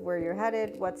elements of where you're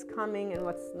headed, what's coming and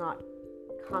what's not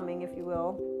coming, if you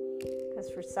will. Because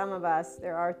for some of us,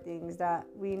 there are things that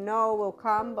we know will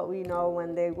come, but we know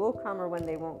when they will come or when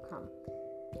they won't come.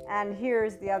 And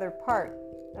here's the other part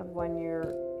of when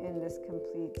you're in this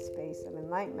complete space of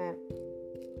enlightenment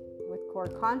with core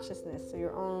consciousness, so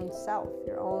your own self,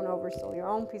 your own oversoul, your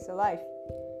own piece of life.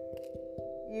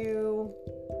 You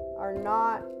are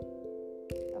not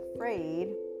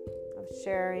afraid of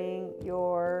sharing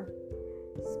your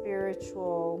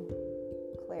spiritual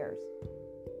clairs,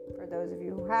 for those of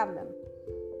you who have them.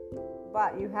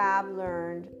 But you have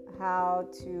learned how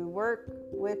to work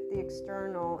with the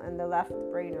external and the left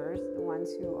brainers, the ones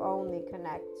who only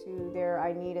connect to their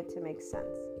I need it to make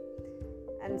sense.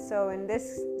 And so in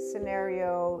this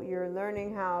scenario, you're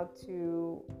learning how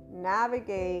to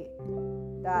navigate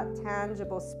that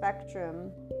tangible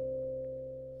spectrum,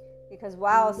 because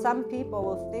while some people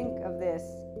will think of this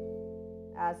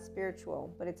as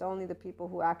spiritual, but it's only the people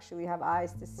who actually have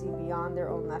eyes to see beyond their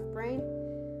own left brain.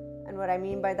 And what I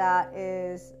mean by that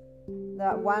is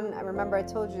that one, I remember I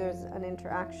told you there's an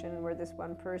interaction where this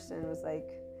one person was like,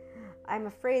 I'm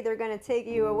afraid they're going to take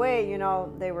you away. You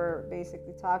know, they were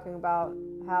basically talking about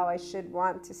how I should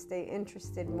want to stay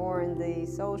interested more in the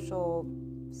social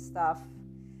stuff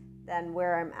than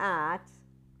where I'm at.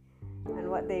 And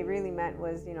what they really meant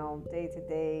was, you know, day to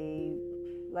day,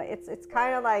 like it's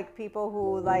kind of like people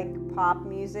who like pop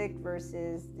music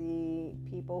versus the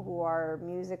people who are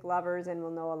music lovers and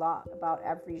will know a lot about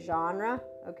every genre.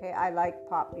 Okay, I like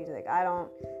pop music.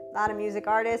 Not a music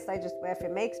artist. I just, if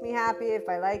it makes me happy, if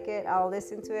I like it, I'll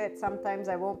listen to it. Sometimes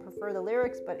I won't prefer the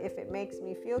lyrics, but if it makes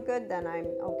me feel good, then I'm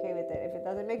okay with it. If it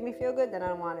doesn't make me feel good, then I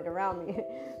don't want it around me.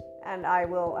 And I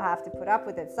will have to put up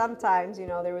with it. Sometimes, you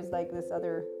know, there was like this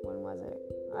other, when was it?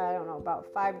 I don't know, about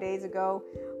 5 days ago,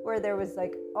 where there was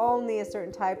like only a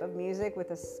certain type of music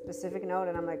with a specific note,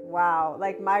 and I'm like, wow,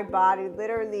 like my body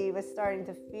literally was starting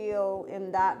to feel in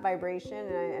that vibration,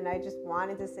 and I just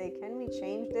wanted to say, can we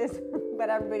change this? But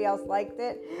everybody else liked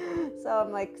it, so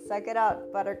I'm like, suck it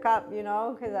up, buttercup, you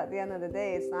know, because at the end of the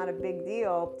day, it's not a big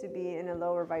deal to be in a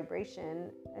lower vibration.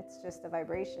 It's just a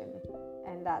vibration,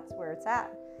 and that's where it's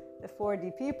at. The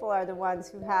 4D people are the ones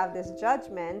who have this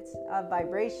judgment of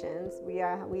vibrations. We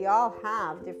all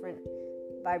have different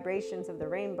vibrations of the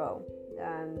rainbow,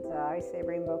 and I say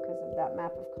rainbow because of that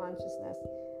map of consciousness.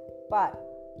 But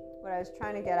what I was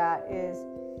trying to get at is,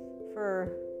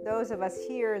 for those of us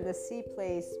here in the C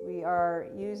place, we are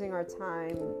using our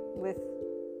time with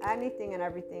anything and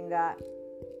everything that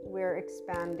we're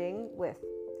expanding with,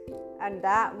 and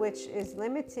that which is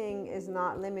limiting is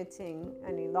not limiting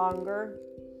any longer.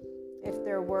 If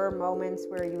there were moments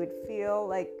where you would feel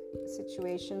like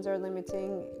situations are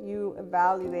limiting, you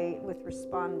evaluate with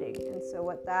responding. And so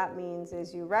what that means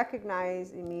is you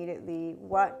recognize immediately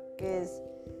what is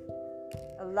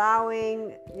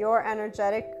allowing your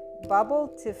energetic bubble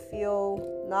to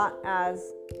feel not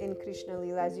as in Krishna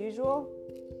Leela as usual,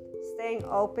 staying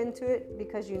open to it,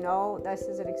 because you know this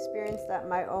is an experience that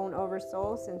my own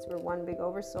oversoul, since we're one big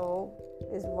oversoul,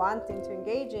 is wanting to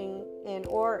engaging in,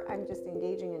 or I'm just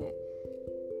engaging in it.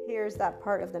 Here's that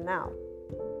part of the now,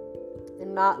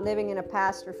 and not living in a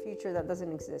past or future that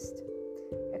doesn't exist.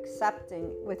 Accepting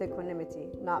with equanimity,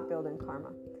 not building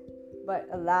karma, but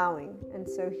allowing. And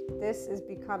so this is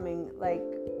becoming like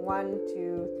 1,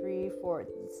 2, 3, 4.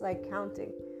 It's like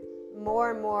counting.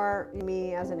 More and more,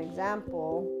 me as an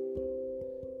example,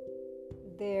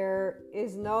 there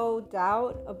is no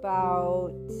doubt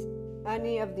about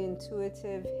any of the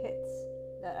intuitive hits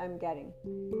that I'm getting.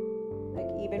 Like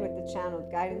even with the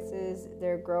channeled guidances,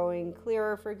 they're growing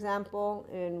clearer, for example,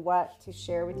 in what to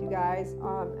share with you guys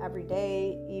every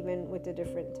day, even with the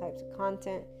different types of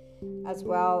content, as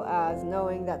well as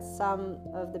knowing that some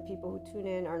of the people who tune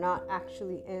in are not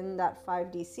actually in that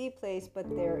 5DC place, but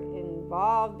they're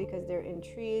involved because they're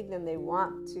intrigued and they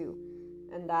want to.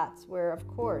 And that's where, of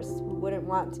course, who wouldn't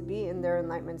want to be in their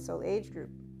Enlightenment Soul Age group?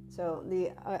 So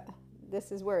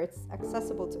this is where it's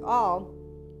accessible to all.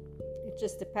 It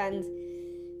just depends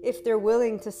if they're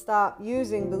willing to stop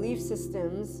using belief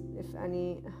systems. If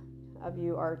any of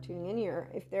you are tuning in here,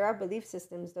 if there are belief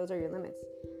systems, those are your limits.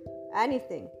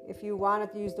 Anything. If you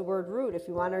want to use the word rude, if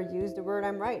you want to use the word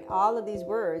I'm right, all of these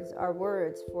words are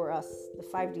words for us, the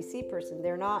 5DC person.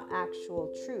 They're not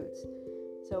actual truths.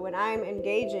 So when I'm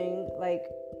engaging, like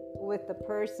with the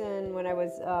person, when I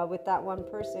was with that one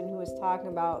person who was talking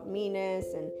about meanness,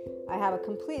 and I have a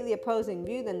completely opposing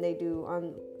view than they do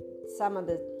on some of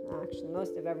the, actually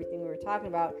most of everything we were talking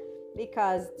about,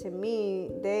 because to me,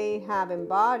 they have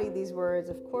embodied these words,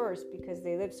 of course, because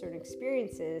they live certain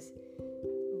experiences,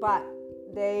 but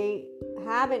they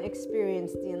haven't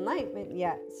experienced the enlightenment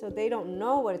yet. So they don't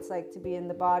know what it's like to be in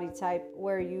the body type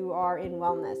where you are in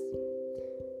wellness.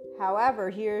 However,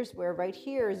 here's where, right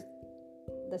here is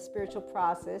the spiritual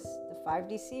process. The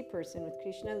 5DC person with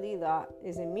Krishna Lila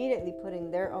is immediately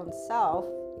putting their own self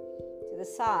to the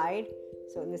side.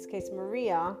 So in this case,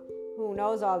 Maria, who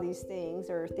knows all these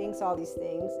things or thinks all these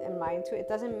things, and mind to it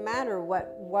doesn't matter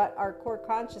what our core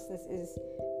consciousness is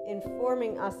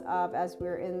informing us of as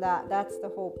we're in that. That's the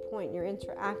whole point. You're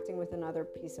interacting with another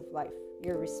piece of life.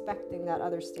 You're respecting that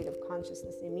other state of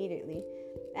consciousness immediately.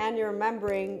 And you're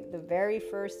remembering the very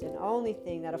first and only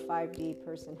thing that a 5D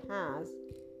person has.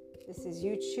 This is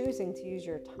you choosing to use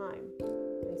your time.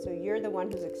 And so you're the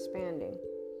one who's expanding.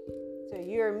 So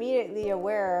you're immediately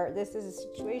aware this is a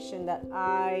situation that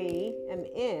I am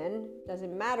in.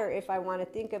 Doesn't matter if I want to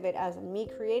think of it as me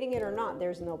creating it or not.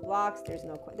 There's no blocks. There's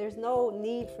no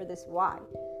need for this why.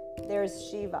 There's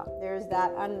Shiva. There's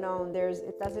that unknown.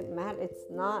 It doesn't matter.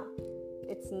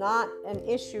 It's not an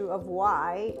issue of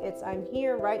why. It's I'm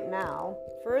here right now.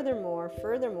 Furthermore,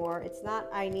 it's not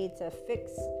I need to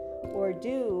fix or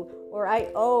do or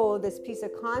I owe this piece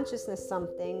of consciousness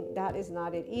something. That is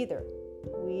not it either.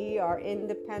 We are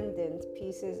independent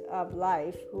pieces of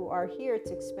life who are here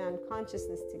to expand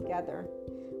consciousness together,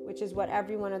 which is what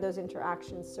every one of those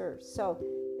interactions serves. So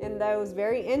in those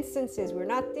very instances, we're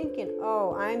not thinking,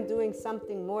 oh, I'm doing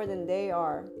something more than they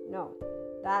are. No,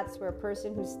 that's where a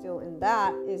person who's still in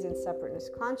that is in separateness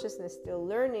consciousness, still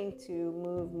learning to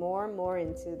move more and more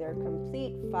into their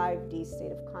complete 5D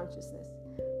state of consciousness.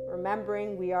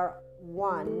 Remembering we are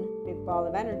one big ball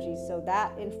of energy. So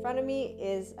that in front of me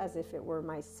is as if it were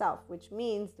myself, which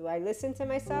means, do I listen to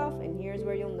myself? And here's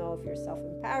where you'll know if you're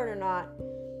self-empowered or not,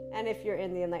 and if you're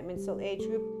in the Enlightenment Soul Age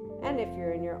group, and if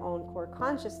you're in your own core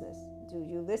consciousness. Do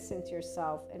you listen to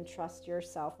yourself and trust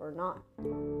yourself or not?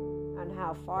 And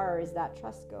how far is that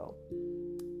trust go?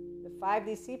 The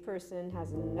 5DC person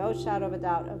has no shadow of a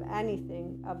doubt of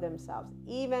anything of themselves.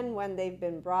 Even when they've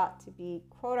been brought to be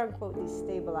quote-unquote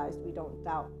destabilized, we don't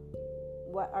doubt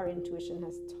what our intuition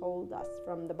has told us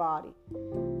from the body.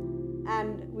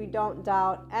 And we don't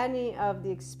doubt any of the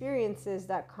experiences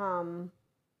that come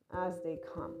as they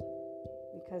come,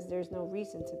 because there's no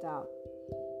reason to doubt.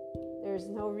 There's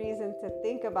no reason to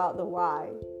think about the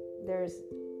why. There's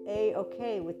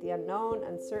okay with the unknown,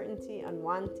 uncertainty,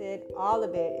 unwanted. All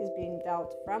of it is being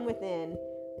dealt from within,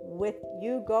 with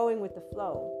you going with the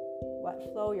flow.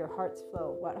 What flow? Your heart's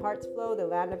flow. What heart's flow? The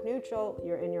land of neutral.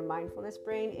 You're in your mindfulness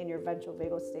brain, in your ventral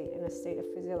vagal state, in a state of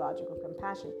physiological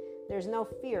compassion. There's no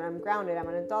fear. I'm grounded. I'm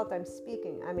an adult. I'm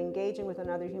speaking. I'm engaging with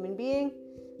another human being.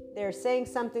 They're saying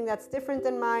something that's different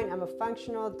than mine. I'm a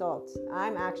functional adult.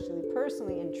 I'm actually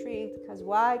personally intrigued. Because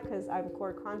why? Because I'm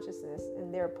core consciousness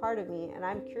and they're a part of me, and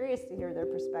I'm curious to hear their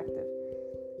perspective.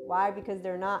 Why? Because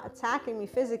they're not attacking me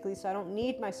physically, so I don't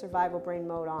need my survival brain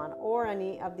mode on, or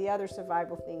any of the other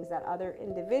survival things that other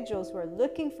individuals who are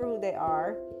looking for who they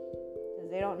are, because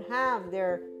they don't have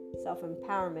their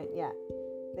self-empowerment yet.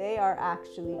 They are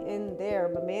actually in their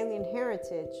mammalian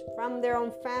heritage from their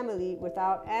own family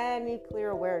without any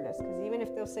clear awareness. Because even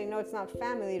if they'll say, no, it's not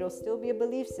family, it'll still be a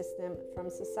belief system from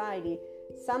society,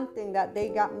 something that they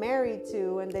got married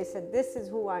to, and they said, this is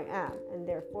who I am. And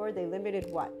therefore, they limited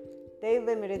what? They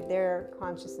limited their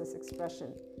consciousness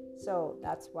expression. So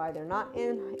that's why they're not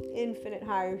in infinite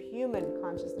higher human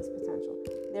consciousness potential.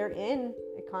 They're in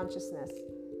a consciousness.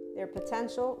 Their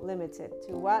potential limited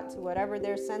to what? To whatever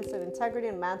their sense of integrity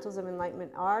and mantles of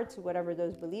enlightenment are, to whatever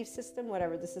those belief system,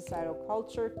 whatever the societal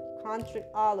culture,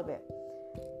 all of it.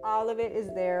 All of it is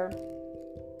there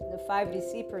The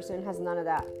 5DC person has none of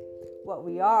that. What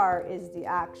we are is the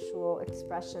actual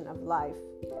expression of life,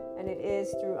 and it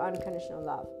is through unconditional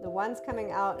love. The ones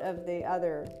coming out of the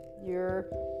other, you're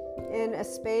in a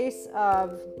space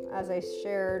of, as I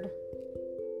shared,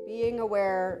 being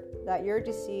aware that your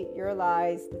deceit, your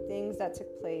lies, the things that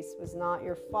took place was not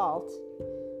your fault,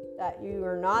 that you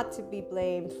are not to be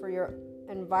blamed for your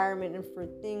environment and for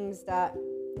things that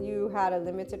you had a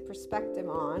limited perspective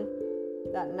on,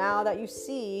 that now that you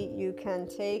see, you can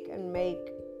take and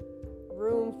make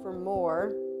room for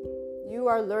more. You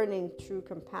are learning true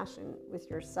compassion with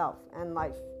yourself and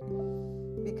life,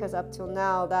 because up till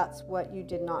now, that's what you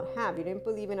did not have. You didn't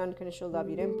believe in unconditional love.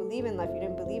 You didn't believe in life. You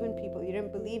didn't believe in people. You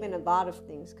didn't believe in a lot of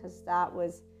things, because that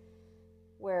was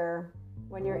where,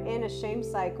 when you're in a shame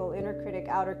cycle, inner critic,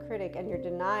 outer critic, and you're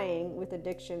denying with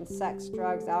addiction, sex,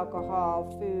 drugs,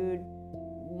 alcohol, food,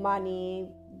 money,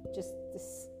 just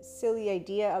this silly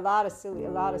idea, a lot of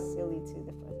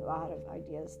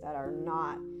ideas that are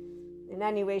not in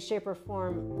any way, shape, or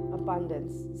form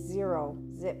abundance. Zero,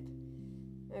 zip.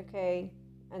 Okay,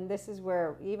 and this is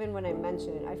where, even when I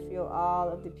mention it, I feel all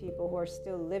of the people who are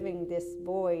still living this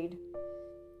void,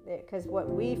 because what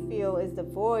we feel is the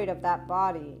void of that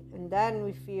body, and then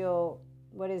we feel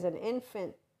what is an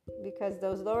infant, because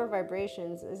those lower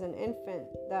vibrations is an infant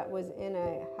that was in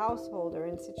a household or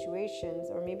in situations,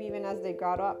 or maybe even as they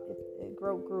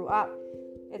grew up.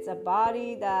 It's a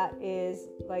body that is,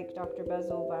 like Dr.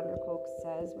 Bessel van der Kolk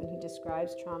says when he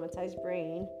describes traumatized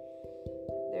brain,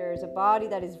 there's a body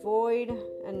that is void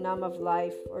and numb of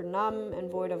life, or numb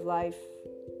and void of life.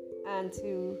 And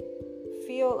to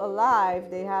feel alive,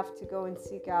 they have to go and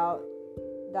seek out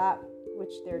that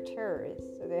which their terror is.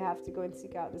 So they have to go and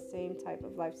seek out the same type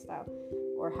of lifestyle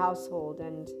or household,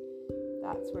 and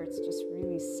that's where it's just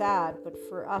really sad. But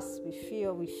for us, we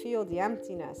feel the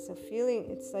emptiness. So feeling,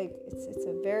 it's like it's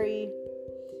a very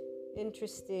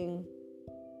interesting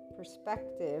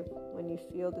perspective when you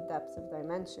feel the depths of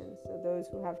dimensions. So those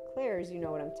who have clairs, you know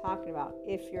what I'm talking about,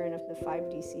 if you're in the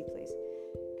 5DC place.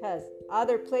 Because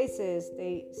other places,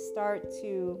 they start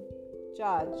to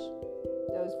judge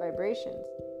those vibrations,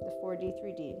 the 4D,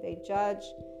 3D. They judge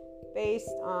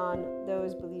based on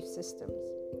those belief systems.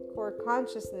 Core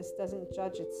consciousness doesn't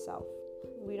judge itself.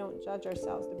 We don't judge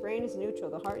ourselves. The brain is neutral.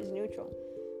 The heart is neutral.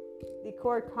 The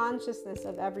core consciousness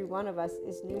of every one of us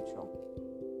is neutral.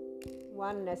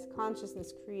 Oneness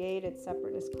consciousness created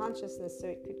separateness consciousness so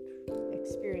it could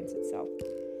experience itself.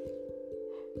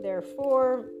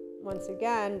 Therefore, once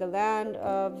again, the land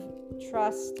of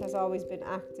trust has always been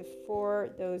active for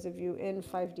those of you in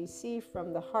 5DC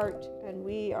from the heart, and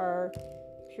we are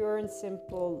pure and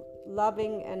simple,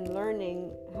 loving and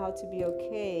learning how to be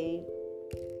okay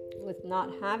with not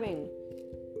having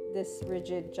this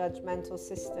rigid judgmental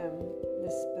system,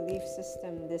 this belief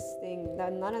system, this thing,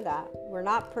 none of that. We're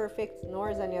not perfect, nor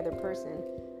is any other person.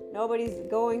 Nobody's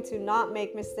going to not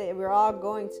make mistakes. We're all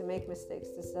going to make mistakes.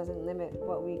 This doesn't limit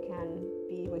what we can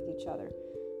be with each other.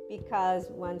 Because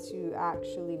once you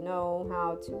actually know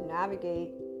how to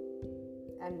navigate,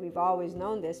 and we've always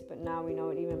known this, but now we know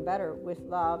it even better, with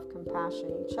love,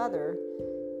 compassion, each other,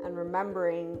 and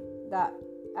remembering that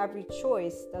every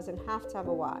choice doesn't have to have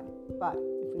a why. But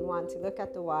if we want to look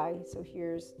at the why, so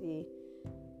here's the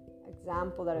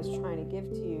example that I was trying to give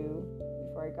to you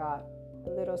before I got a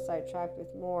little sidetracked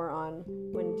with more on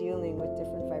when dealing with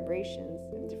different vibrations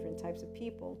and different types of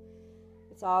people.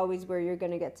 It's always where you're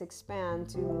going to get to expand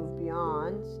to move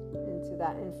beyond into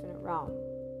that infinite realm.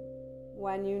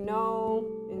 When you know,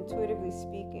 intuitively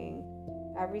speaking,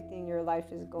 everything your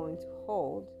life is going to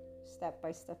hold, step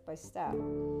by step by step,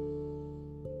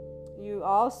 you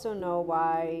also know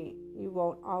why you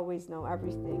won't always know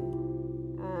everything.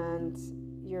 And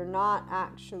you're not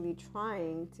actually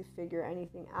trying to figure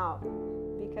anything out,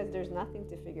 because there's nothing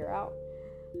to figure out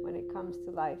when it comes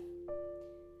to life.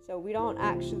 So we don't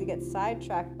actually get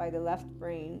sidetracked by the left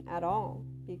brain at all,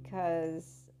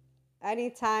 because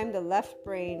anytime the left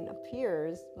brain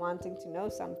appears wanting to know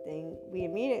something, we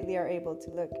immediately are able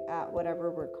to look at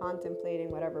whatever we're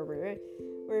contemplating, whatever we're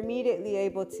immediately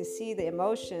able to see the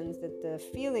emotions, the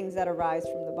feelings that arise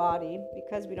from the body,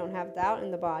 because we don't have doubt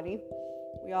in the body.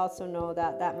 We also know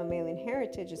that mammalian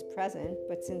heritage is present,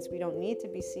 but since we don't need to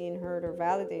be seen, heard, or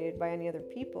validated by any other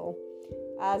people,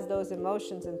 as those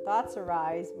emotions and thoughts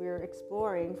arise, we're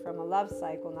exploring from a love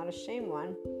cycle, not a shame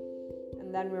one.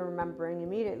 And then we're remembering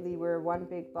immediately we're one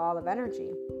big ball of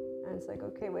energy. And it's like,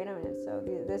 okay, wait a minute. So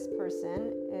this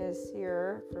person is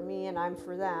here for me and I'm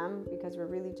for them, because we're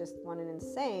really just one and the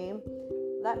same.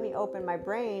 let me open my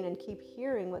brain and keep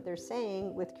hearing what they're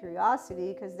saying with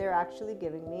curiosity, because they're actually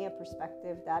giving me a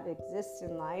perspective that exists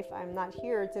in life. I'm not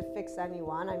here to fix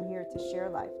anyone. I'm here to share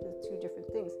life. There's two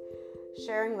different things.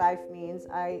 Sharing life means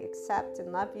I accept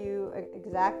and love you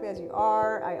exactly as you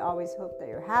are. I always hope that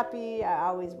you're happy. I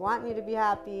always want you to be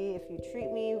happy. If you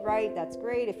treat me right, that's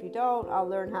great. If you don't, I'll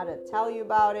learn how to tell you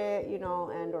about it, and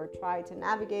or try to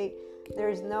navigate.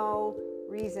 There's no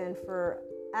reason for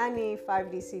any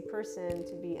 5DC person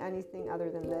to be anything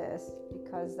other than this,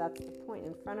 because that's the point.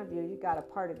 In front of you, you got a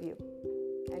part of you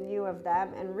and you of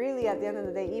them. And really, at the end of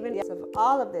the day, even of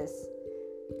all of this,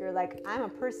 you're like, I'm a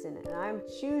person and I'm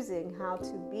choosing how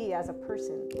to be as a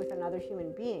person with another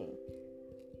human being.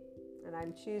 And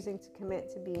I'm choosing to commit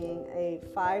to being a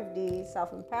 5D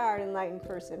self-empowered, enlightened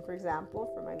person, for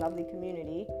example, for my lovely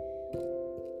community.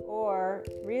 Or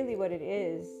really what it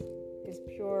is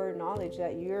pure knowledge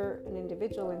that you're an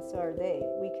individual and so are they.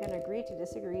 We can agree to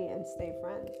disagree and stay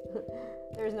friends.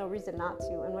 There's no reason not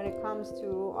to. And when it comes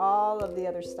to all of the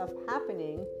other stuff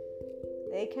happening,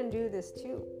 they can do this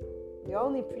too. The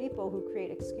only people who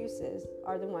create excuses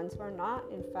are the ones who are not,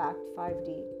 in fact,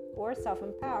 5D or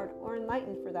self-empowered or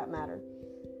enlightened, for that matter.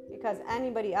 Because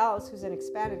anybody else who's an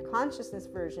expanded consciousness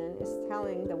version is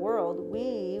telling the world,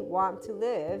 we want to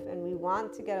live and we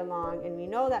want to get along, and we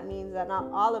know that means that not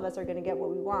all of us are going to get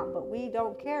what we want, but we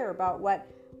don't care about what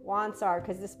wants are,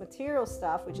 because this material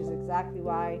stuff, which is exactly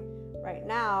why right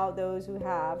now those who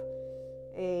have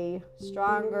a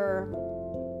stronger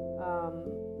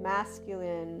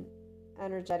masculine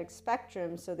energetic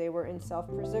spectrum, so they were in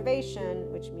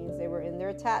self-preservation, which means they were in their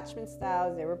attachment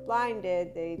styles, they were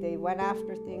blinded, they went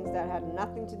after things that had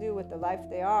nothing to do with the life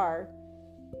they are.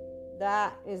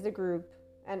 That is the group.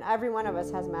 And every one of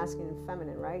us has masculine and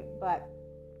feminine, right? But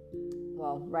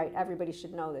right, everybody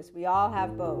should know this. We all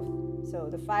have both. So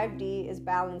the 5D is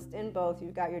balanced in both.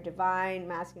 You've got your divine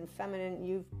masculine,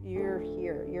 feminine. You're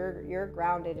here. You're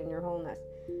grounded in your wholeness.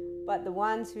 But the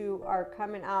ones who are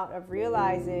coming out of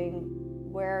realizing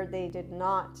where they did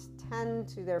not tend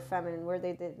to their feminine, where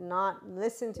they did not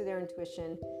listen to their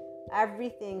intuition,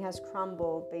 everything has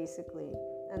crumbled basically.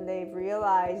 And they've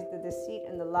realized the deceit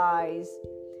and the lies,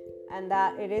 and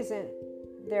that it isn't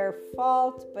their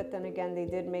fault, but then again, they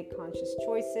did make conscious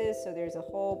choices. So there's a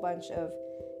whole bunch of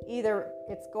either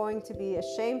it's going to be a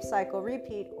shame cycle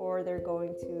repeat, or they're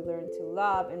going to learn to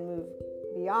love and move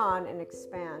beyond and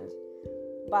expand.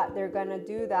 But they're going to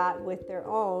do that with their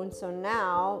own. So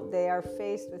now they are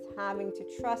faced with having to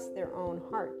trust their own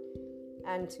heart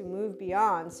and to move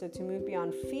beyond. So to move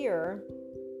beyond fear.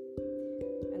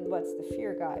 And what's the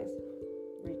fear, guys?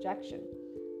 Rejection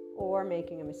or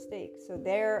making a mistake. So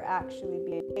they're actually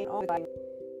being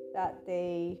that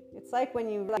it's like when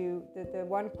you the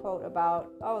one quote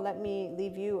about, let me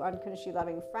leave you unconditionally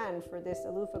loving friend for this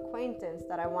aloof acquaintance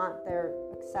that I want their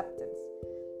acceptance.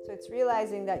 So it's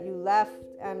realizing that you left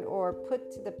and or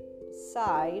put to the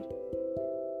side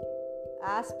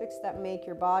aspects that make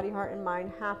your body, heart, and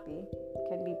mind happy.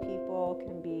 Can be people,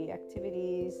 can be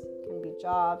activities, can be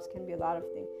jobs, can be a lot of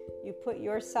things. You put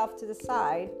yourself to the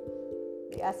side,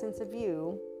 the essence of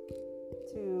you,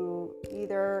 to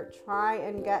either try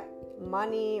and get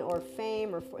money or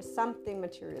fame or for something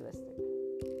materialistic,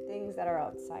 things that are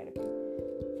outside of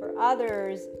you. For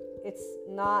others, it's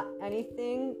not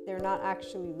anything. They're not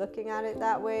actually looking at it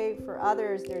that way. For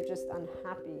others, they're just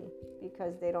unhappy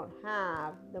because they don't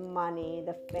have the money,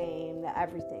 the fame, the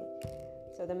everything.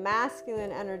 So the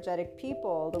masculine energetic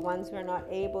people, the ones who are not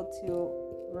able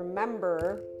to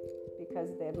remember,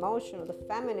 because the emotional, the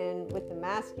feminine with the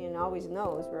masculine always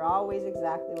knows we're always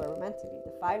exactly where we're meant to be.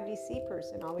 The 5DC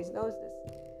person always knows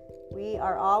this. We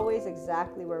are always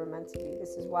exactly where we're meant to be.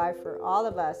 This is why for all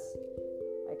of us,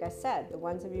 like I said, the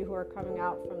ones of you who are coming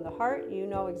out from the heart, you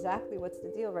know exactly what's the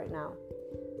deal right now.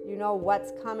 You know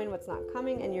what's coming, what's not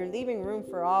coming, and you're leaving room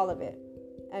for all of it.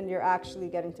 And you're actually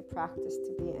getting to practice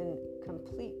to be in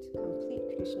complete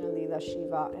Krishna, Leela,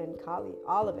 Shiva, and Kali.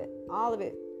 All of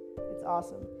it. It's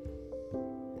awesome.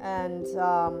 And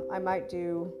I might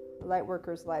do a light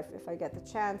worker's life if I get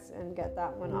the chance and get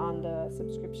that one on the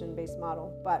subscription-based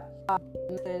model. But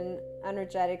an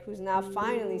energetic who's now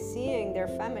finally seeing their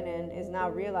feminine is now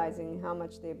realizing how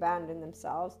much they abandon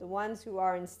themselves. The ones who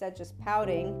are instead just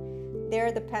pouting,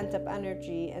 they're the pent-up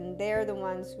energy, and they're the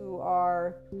ones who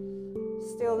are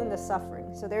still in the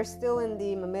suffering. So they're still in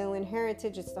the mammalian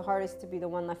heritage. It's the hardest to be the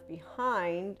one left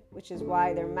behind, which is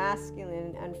why their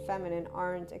masculine and feminine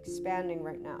aren't expanding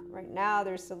right now. Right now,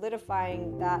 they're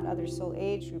solidifying that other soul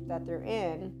age group that they're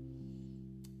in,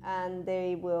 and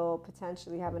they will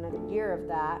potentially have another year of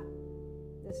that.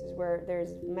 This is where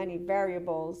there's many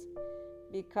variables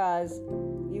because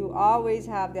you always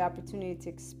have the opportunity to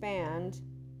expand,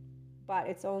 but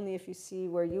it's only if you see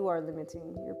where you are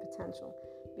limiting your potential.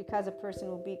 Because a person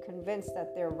will be convinced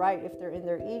that they're right if they're in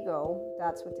their ego.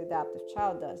 That's what the adaptive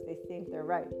child does. They think they're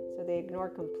right. So they ignore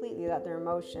completely that their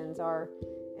emotions are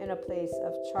in a place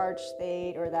of charged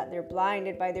state, or that they're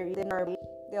blinded by their ego.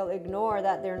 They'll ignore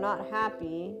that they're not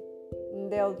happy.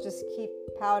 And they'll just keep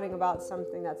pouting about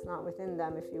something that's not within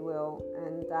them, if you will.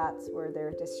 And that's where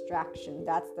their distraction,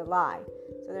 that's the lie.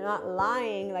 So they're not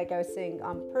lying, like I was saying,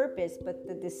 on purpose, but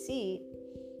the deceit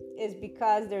is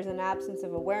because there's an absence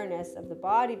of awareness of the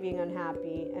body being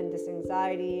unhappy, and this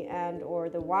anxiety and or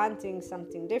the wanting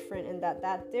something different, and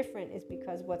that different is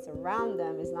because what's around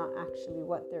them is not actually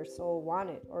what their soul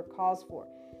wanted or calls for.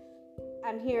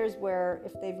 And here's where,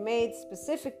 if they've made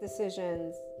specific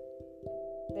decisions,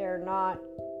 they're not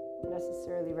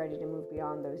necessarily ready to move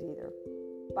beyond those either.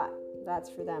 But that's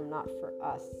for them, not for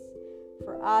us.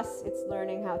 For us, it's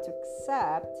learning how to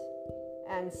accept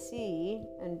and see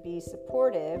and be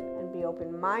supportive and be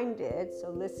open-minded. So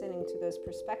listening to those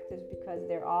perspectives, because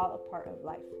they're all a part of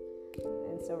life.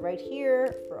 And so right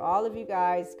here, for all of you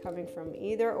guys coming from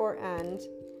either or end,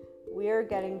 we are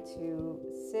getting to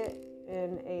sit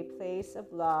in a place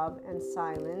of love and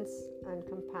silence and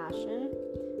compassion.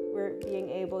 We're being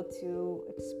able to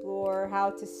explore how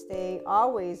to stay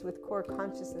always with core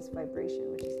consciousness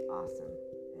vibration, which is awesome.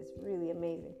 It's really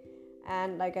amazing.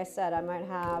 And like I said, I might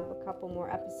have a couple more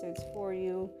episodes for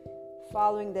you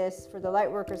following this. For the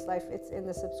Lightworkers Life, it's in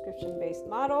the subscription-based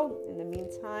model. In the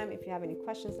meantime, if you have any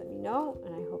questions, let me know.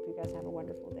 And I hope you guys have a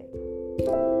wonderful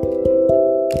day.